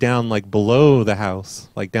staircases down like below the house,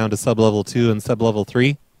 like down to sublevel 2 and sublevel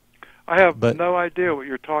 3. I have no idea what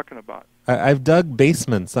you're talking about. I've dug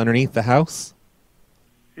basements underneath the house.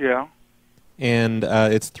 Yeah. And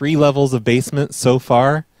it's 3 levels of basement so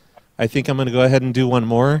far. I think I'm going to go ahead and do one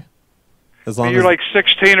more. You're like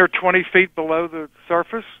 16 or 20 feet below the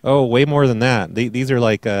surface? Oh, way more than that. These are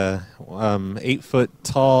like 8 foot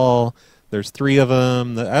tall. There's 3 of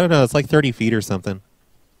them. I don't know. It's like 30 feet or something.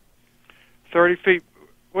 30 feet.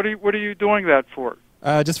 What are you doing that for?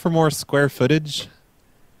 Just for more square footage.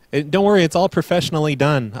 Don't worry, it's all professionally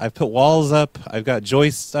done. I've put walls up. I've got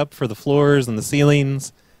joists up for the floors and the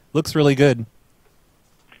ceilings. Looks really good.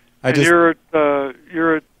 You're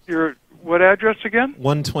at what address again?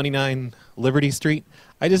 129 Liberty Street.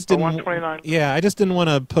 I just didn't. 129. Yeah, I just didn't want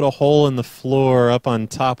to put a hole in the floor up on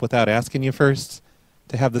top without asking you first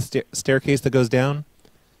to have the staircase that goes down.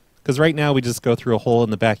 Because right now we just go through a hole in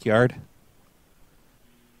the backyard.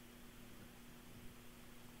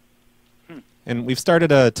 And we've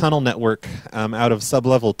started a tunnel network out of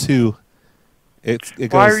sublevel 2. It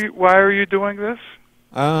goes. Why are you doing this?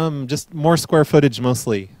 Just more square footage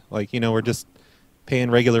mostly. Like, we're just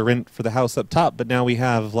paying regular rent for the house up top, but now we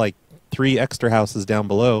have like 3 extra houses down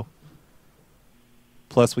below.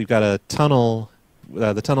 Plus we've got a tunnel.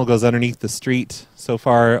 The tunnel goes underneath the street so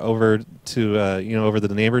far over to, over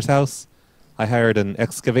the neighbor's house. I hired an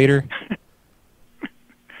excavator.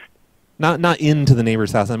 Not into the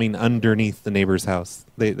neighbor's house. I mean underneath the neighbor's house.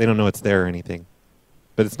 They don't know it's there or anything.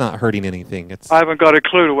 But it's not hurting anything. I haven't got a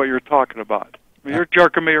clue to what you're talking about. You're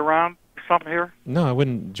jerking me around or something here? No, I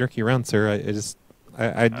wouldn't jerk you around, sir.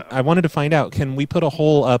 I wanted to find out, can we put a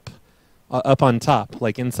hole up on top,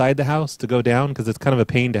 like inside the house to go down? Because it's kind of a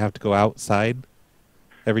pain to have to go outside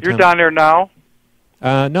every time. You're down there now?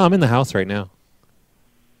 No, I'm in the house right now.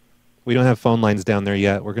 We don't have phone lines down there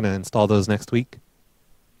yet. We're going to install those next week.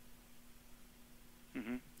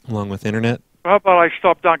 Along with internet. How about I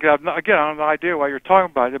stop down? Again, I have no idea why you're talking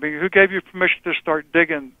about it. I mean, who gave you permission to start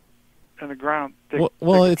digging in the ground?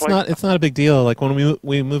 Well, it's not a big deal. Like when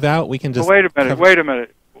we move out, we can just. Wait a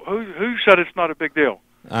minute. Who said it's not a big deal?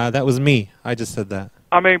 That was me. I just said that.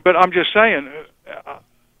 I mean, but I'm just saying.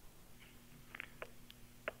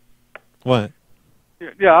 What?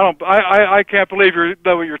 Yeah, I can't believe you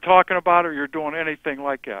know what you're talking about, or you're doing anything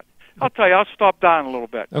like that. I'll tell you, I'll stop down a little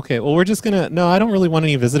bit. Okay, well, we're just going to... No, I don't really want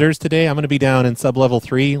any visitors today. I'm going to be down in sub-level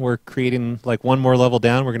 3. We're creating, like, 1 more level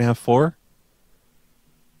down. We're going to have 4.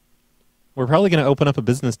 We're probably going to open up a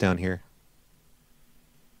business down here.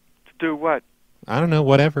 To do what? I don't know,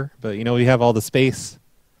 whatever. But, we have all the space.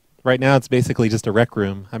 Right now, it's basically just a rec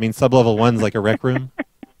room. I mean, sub-level 1's like a rec room.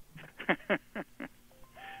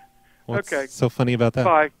 What's okay. so funny about that?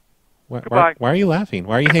 Bye. Why are you laughing?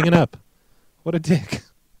 Why are you hanging up? What a dick.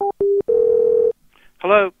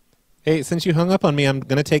 Hello? Hey, since you hung up on me, I'm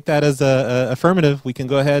going to take that as a affirmative. We can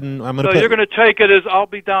go ahead and I'm going to So you're going to take it as I'll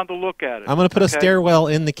be down to look at it. I'm going to put a stairwell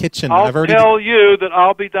in the kitchen. I'll tell you that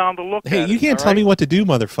I'll be down to look at it. Hey, you can't tell me what to do,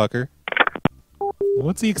 motherfucker.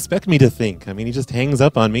 What's he expect me to think? I mean, he just hangs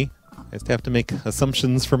up on me. I just have to make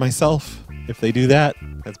assumptions for myself. If they do that,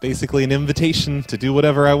 that's basically an invitation to do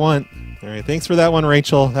whatever I want. All right, thanks for that one,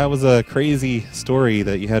 Rachel. That was a crazy story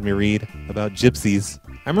that you had me read about gypsies.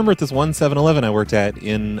 I remember at this one 7-Eleven I worked at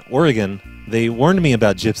in Oregon, they warned me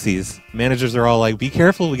about gypsies. Managers are all like, be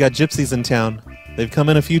careful, we got gypsies in town. They've come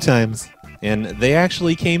in a few times. And they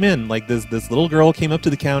actually came in. Like this little girl came up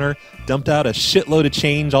to the counter, dumped out a shitload of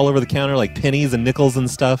change all over the counter, like pennies and nickels and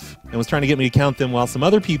stuff, and was trying to get me to count them while some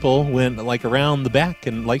other people went like around the back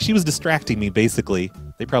and like she was distracting me basically.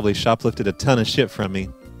 They probably shoplifted a ton of shit from me.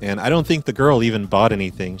 And I don't think the girl even bought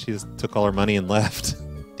anything. She just took all her money and left.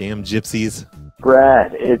 Damn gypsies.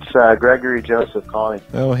 Brad, it's Gregory Joseph calling.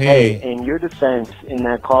 Oh, hey. Hey, in your defense, in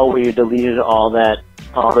that call where you deleted all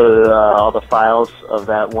the files of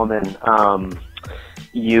that woman,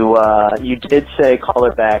 you did say call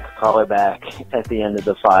her back at the end of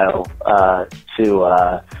the file.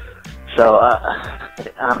 So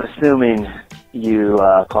I'm assuming you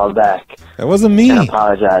called back. That wasn't me. I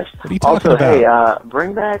apologize. What are you talking about? about? Hey,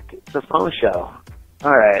 bring back the phone show.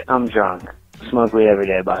 All right, I'm drunk. Smoke weed every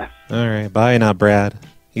day. Bye. All right, bye now, Brad.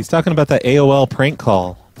 He's talking about that AOL prank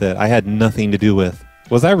call that I had nothing to do with.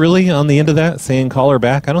 Was I really on the end of that saying call her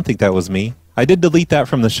back? I don't think that was me. I did delete that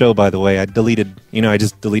from the show, by the way. I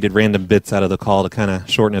just deleted random bits out of the call to kind of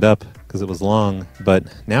shorten it up because it was long. But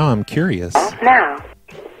now I'm curious. Now.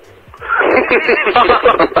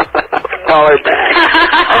 Call her back.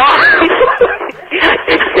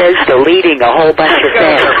 It says deleting a whole bunch of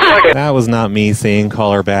things. That was not me saying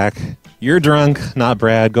call her back. You're drunk, not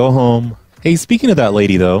Brad. Go home. Hey, speaking of that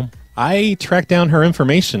lady, though, I tracked down her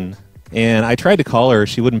information, and I tried to call her.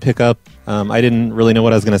 She wouldn't pick up. I didn't really know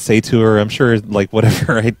what I was going to say to her. I'm sure, like,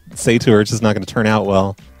 whatever I say to her, it's just not going to turn out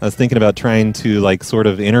well. I was thinking about trying to, like, sort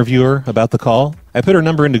of interview her about the call. I put her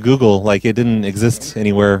number into Google. Like, it didn't exist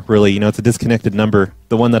anywhere, really. You know, it's a disconnected number.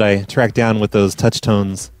 The one that I tracked down with those touch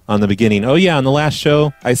tones on the beginning. Oh, yeah, on the last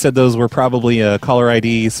show, I said those were probably a caller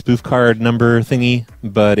ID spoof card number thingy,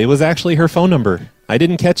 but it was actually her phone number. I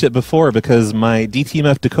didn't catch it before because my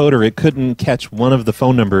DTMF decoder, it couldn't catch one of the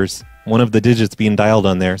phone numbers, one of the digits being dialed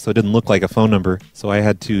on there, so it didn't look like a phone number. So I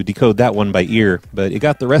had to decode that one by ear, but it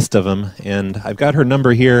got the rest of them, and I've got her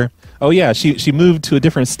number here. Oh yeah, she moved to a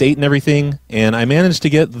different state and everything, and I managed to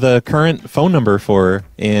get the current phone number for her,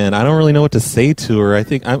 and I don't really know what to say to her. I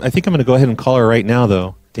think I'm going to go ahead and call her right now,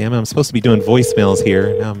 though. Damn it, I'm supposed to be doing voicemails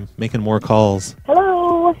here. Now I'm making more calls.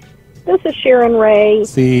 Hello, this is Sharon Ray.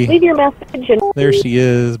 See? Leave your message. There she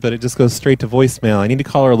is, but it just goes straight to voicemail. I need to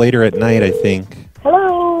call her later at night, I think.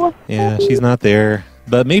 Hello. Yeah, she's not there.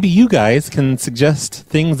 But maybe you guys can suggest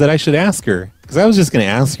things that I should ask her. Because I was just going to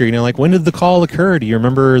ask her, like, when did the call occur? Do you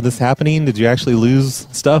remember this happening? Did you actually lose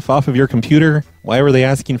stuff off of your computer? Why were they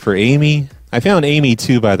asking for Amy? I found Amy,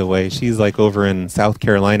 too, by the way. She's, like, over in South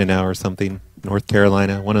Carolina now or something. North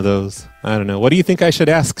Carolina, one of those. I don't know. What do you think I should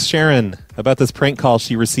ask Sharon about this prank call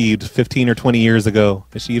she received 15 or 20 years ago?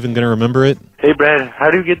 Is she even going to remember it? Hey, Brad,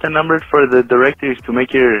 how do you get the numbers for the directories to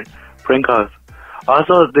make your prank calls?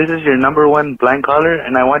 Also, this is your number one blind caller,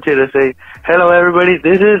 and I want you to say, hello, everybody,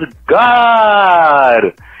 this is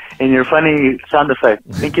God, in your funny sound effect.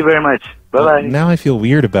 Thank you very much. Bye-bye. Well, now I feel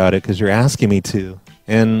weird about it because you're asking me to.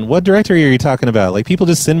 And what directory are you talking about? Like, people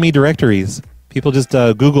just send me directories. People just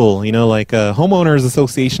Google, like Homeowners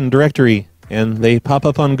Association directory, and they pop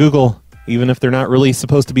up on Google. Even if they're not really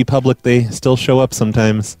supposed to be public, they still show up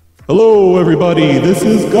sometimes. Hello, everybody, this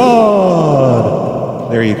is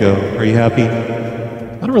God. There you go. Are you happy?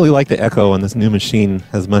 I don't really like the echo on this new machine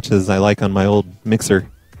as much as I like on my old mixer,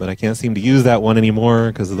 but I can't seem to use that one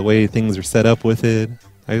anymore because of the way things are set up with it.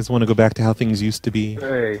 I just want to go back to how things used to be.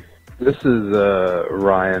 Hey. This is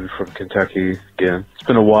Ryan from Kentucky again. It's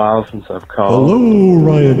been a while since I've called. Hello,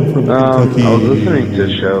 Ryan from Kentucky. I was listening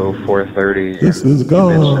to show 430. This is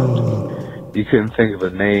God. You couldn't think of the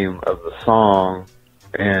name of the song,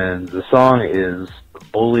 and the song is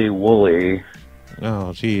Bully Wooly.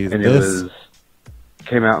 Oh, geez. And it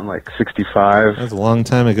came out in like 65. That was a long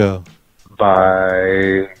time ago.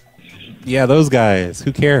 By... Yeah, those guys.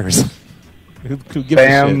 Who cares? Who gives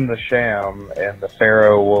Sam the Sham and the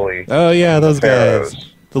Pharaoh Wooly. Oh, yeah, those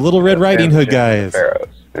guys. The Little Red Riding Hood guys. Pharaohs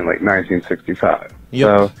in like 1965.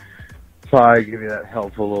 Yep. So I give you that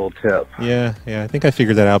helpful little tip. Yeah, I think I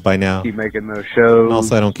figured that out by now. Keep making those shows. And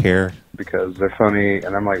also, I don't care. Because they're funny,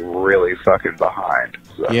 and I'm like really fucking behind.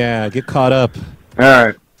 So. Yeah, get caught up. All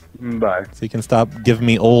right. Bye. So you can stop giving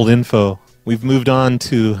me old info. We've moved on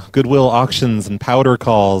to Goodwill auctions and powder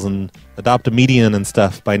calls and adopt a median and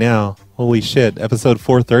stuff by now. Holy shit, episode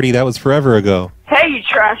 430, that was forever ago. Hey, you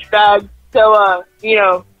trash bag. So,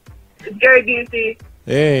 it's Gary Gypsy.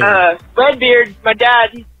 Hey. Redbeard, my dad,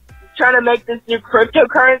 he's trying to make this new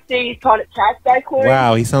cryptocurrency. He's called it Cacti Coin.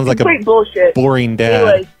 Wow, he sounds like Complete a bullshit. boring dad.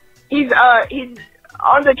 Anyways, he's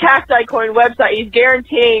on the Cacti Coin website. He's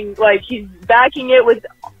guaranteeing, he's backing it with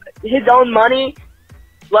his own money,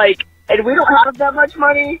 and we don't have that much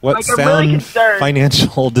money. What I'm sound really concerned.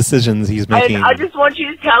 financial decisions he's making? And I just want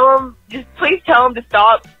you to tell him, please tell him to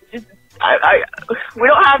stop. We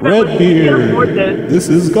don't have that much money to afford Redbeard, this. this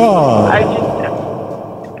is God.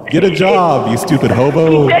 Get a job, you stupid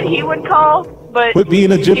hobo. He said he would call, but Quit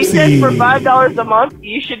being a gypsy. He said for $5 a month,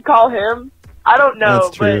 you should call him. I don't know,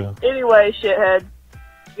 That's true. but anyway, shithead,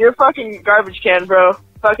 you're a fucking garbage can, bro.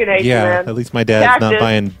 Fucking hate you, Yeah, man. at least my dad's not Cactus.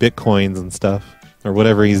 buying bitcoins and stuff. Or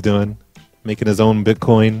whatever he's doing. Making his own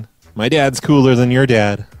bitcoin. My dad's cooler than your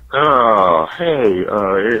dad. Oh, hey,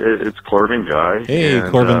 it's Corbin Guy. Hey,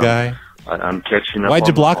 and, Corbin Guy. I'm catching up. Why'd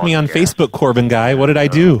you block me on Facebook, Corbin Guy? What did I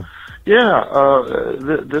do? Yeah,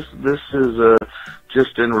 this is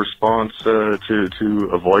just in response to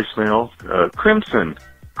a voicemail. Crimson.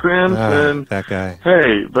 That guy.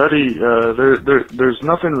 Hey, buddy, there's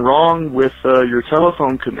nothing wrong with your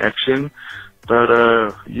telephone connection, but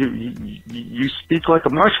you speak like a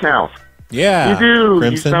mush mouth. Yeah, you do.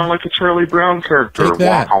 Crimson. You sound like a Charlie Brown character. Take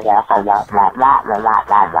that.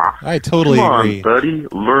 I totally Come on, agree. buddy.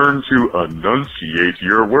 Learn to enunciate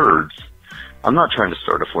your words. I'm not trying to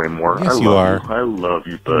start a flame war. Yes, I you love are. I love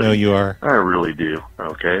you, buddy. No, you are. I really do.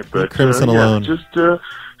 Okay, but Crimson alone. just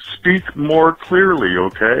speak more clearly.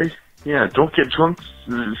 Okay. Yeah, don't get drunk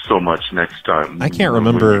so much next time. I can't when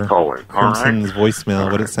remember you call in, all right? Crimson's voicemail,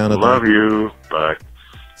 what it sounded Love like. you. Bye.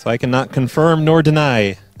 So I cannot confirm nor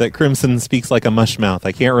deny that Crimson speaks like a mush mouth.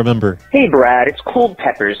 I can't remember. Hey, Brad, it's Cold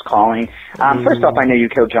Peppers calling. First off, I know you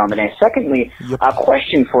killed John Bonet. Secondly, a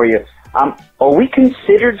question for you. Are we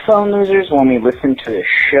considered phone losers when we listen to the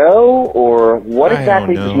show, or what I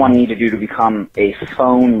exactly don't does know. one need to do to become a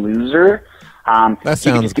phone loser? That if you could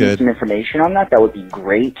sounds just give me good. some information on that, that would be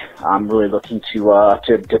great. I'm really looking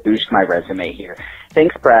to boost my resume here.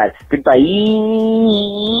 Thanks, Brad. Goodbye.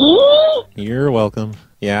 You're welcome.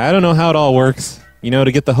 Yeah, I don't know how it all works.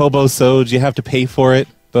 To get the hobo sods, you have to pay for it.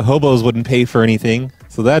 But hobos wouldn't pay for anything,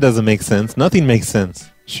 so that doesn't make sense. Nothing makes sense.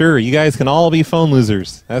 Sure, you guys can all be phone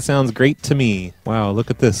losers. That sounds great to me. Wow, look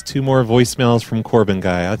at this. 2 more voicemails from Corbin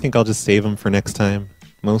Guy. I think I'll just save them for next time.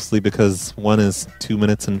 Mostly because one is 2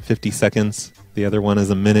 minutes and 50 seconds. The other one is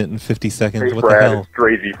 1 minute and 50 seconds. Hey, What Brad, the hell? it's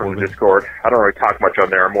Drazy from the Discord. I don't really talk much on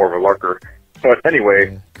there. I'm more of a lurker. But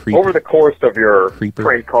anyway, over the course of your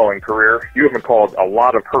prank calling career, you have been called a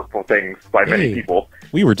lot of hurtful things by many Hey. people.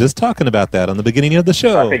 We were just talking about that on the beginning of the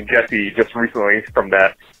show. I think Jesse, just recently from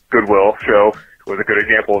that Goodwill show, was a good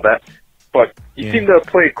example of that. But you seem to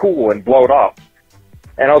play it cool and blow it off.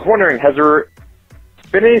 And I was wondering, has there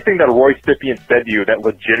been anything that a Roy Stippian said to you that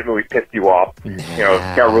legitimately pissed you off?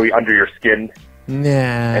 Got really under your skin? Nah.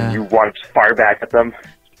 And you want to just fire back at them?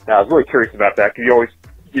 I was really curious about that, because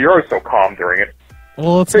you're always so calm during it.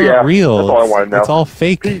 Well, it's So, not yeah, real. that's all I wanted to know. It's all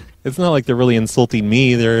fake. It's not like they're really insulting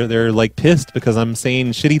me. They're like pissed because I'm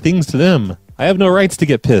saying shitty things to them. I have no rights to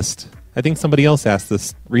get pissed. I think somebody else asked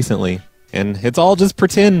this recently. And it's all just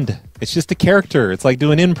pretend. It's just a character. It's like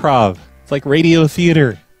doing improv. It's like radio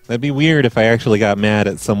theater. That'd be weird if I actually got mad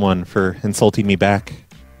at someone for insulting me back.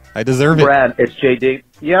 I deserve it. Brad, it's JD.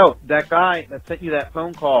 Yo, that guy that sent you that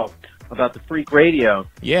phone call about the freak radio.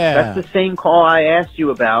 Yeah. That's the same call I asked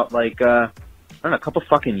you about, I don't know, a couple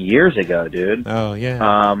fucking years ago, dude. Oh,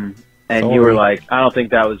 yeah. And Sorry. you were like, I don't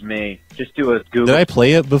think that was me. Just do a Google Did I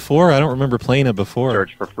play it before? I don't remember playing it before.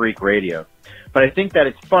 search for freak radio. But I think that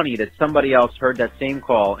it's funny that somebody else heard that same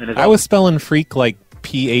call and is I was spelling freak like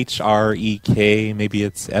P-H-R-E-K. Maybe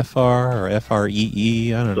it's F-R or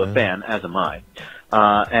F-R-E-E. I don't know. a fan, as am I,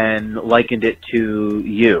 and likened it to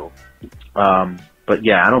you. But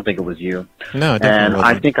yeah, I don't think it was you. No, it definitely And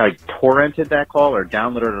wasn't. I think I torrented that call or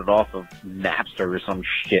downloaded it off of Napster or some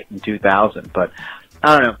shit in 2000. But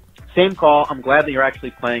I don't know. Same call. I'm glad that you're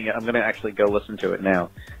actually playing it. I'm going to actually go listen to it now.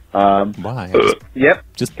 Why? Yep.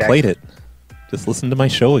 Just played it. Just listen to my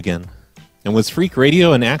show again. And was Freak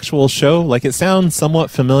Radio an actual show? Like, it sounds somewhat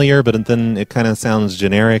familiar, but then it kind of sounds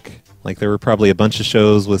generic. Like, there were probably a bunch of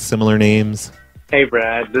shows with similar names. Hey,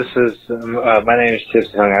 Brad. This is my name is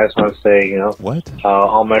Gypsy. I just want to say, what?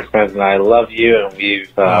 All my friends and I love you, and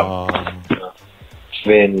we've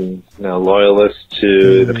been loyalists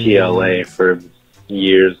to the PLA for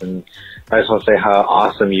years, and I just want to say how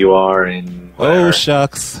awesome you are. And oh,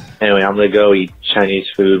 shucks. Anyway, I'm gonna go eat Chinese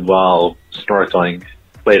food while snorkeling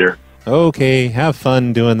later. Okay, have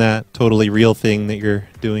fun doing that totally real thing that you're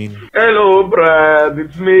doing. Hello, Brad.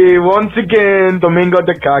 It's me once again, Domingo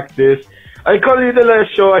the Cactus. I called you the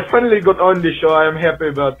last show. I finally got on the show. I'm happy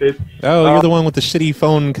about it. Oh, you're the one with the shitty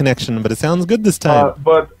phone connection, but it sounds good this time.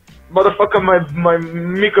 But motherfucker, my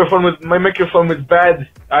microphone was bad.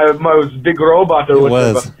 I was a big robot or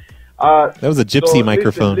whatever. Was. That was a Gypsy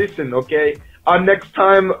microphone. Listen, okay. Next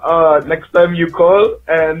time you call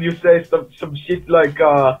and you say some shit like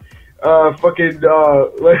fucking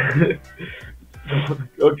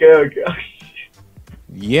okay.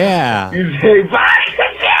 Yeah. You say I'm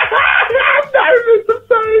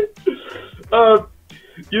sorry.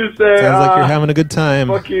 You say sounds like you're having a good time.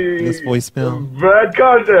 Fucking this voicemail. Brad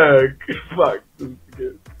contact. Fuck.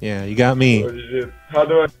 Yeah, you got me. Oh, shit. How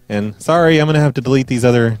do I? And sorry, I'm gonna have to delete these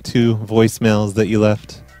other 2 voicemails that you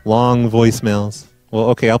left. Long voicemails. Well,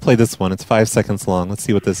 okay, I'll play this one. It's 5 seconds long. Let's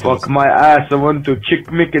see what this is. Fuck my ass. I want to chick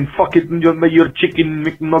mick and fuck it in your chicken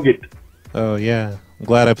McNugget. Oh, yeah. I'm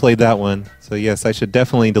glad I played that one. So, yes, I should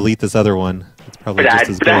definitely delete this other one. It's probably just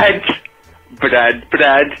as good. Brad.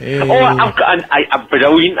 Hey. Oh, I've got a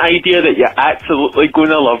brilliant idea that you're absolutely going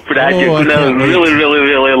to love, Brad. You're going to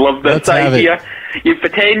really love this idea. You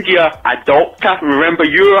pretend you're a doctor. Remember,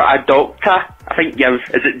 you're a doctor. I think is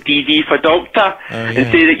it DD for doctor? And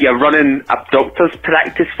say that you're running a doctor's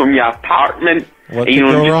practice from your apartment. What and, could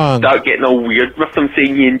go just wrong? Start getting all weird with them,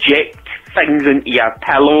 saying you inject things into your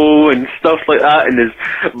pillow and stuff like that, and there's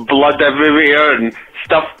blood everywhere and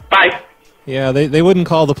stuff. Bye. Yeah, they wouldn't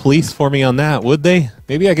call the police for me on that, would they?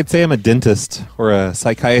 Maybe I could say I'm a dentist or a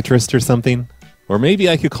psychiatrist or something. Or maybe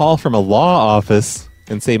I could call from a law office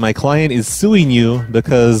and say my client is suing you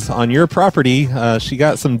because on your property, she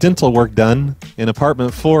got some dental work done in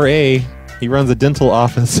apartment 4A. He runs a dental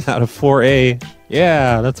office out of 4A.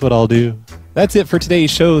 Yeah, that's what I'll do. That's it for today's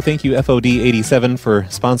show. Thank you, FOD87, for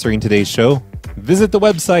sponsoring today's show. Visit the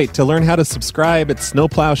website to learn how to subscribe at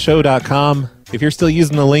snowplowshow.com. If you're still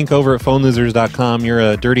using the link over at phonelosers.com, you're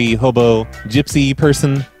a dirty hobo gypsy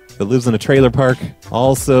person that lives in a trailer park.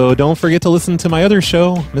 Also, don't forget to listen to my other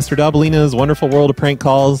show, Mr. Dabalina's Wonderful World of Prank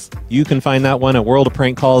Calls. You can find that one at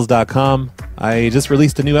worldofprankcalls.com. I just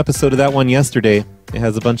released a new episode of that one yesterday. It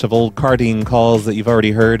has a bunch of old carding calls that you've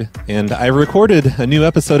already heard. And I recorded a new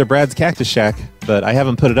episode of Brad's Cactus Shack, but I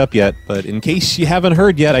haven't put it up yet. But in case you haven't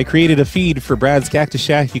heard yet, I created a feed for Brad's Cactus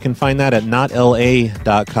Shack. You can find that at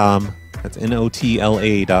notla.com. That's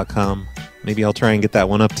NOTLA.com. Maybe I'll try and get that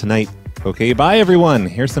one up tonight. Okay, bye everyone.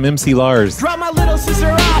 Here's some MC Lars. Drop my little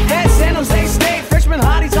sister off at San Jose State. Freshman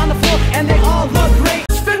hotties on the floor, and they all look great.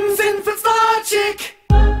 Shvensen, Fitzlogik,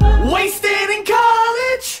 wasted in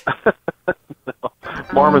college.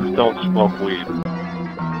 Mormons don't smoke weed.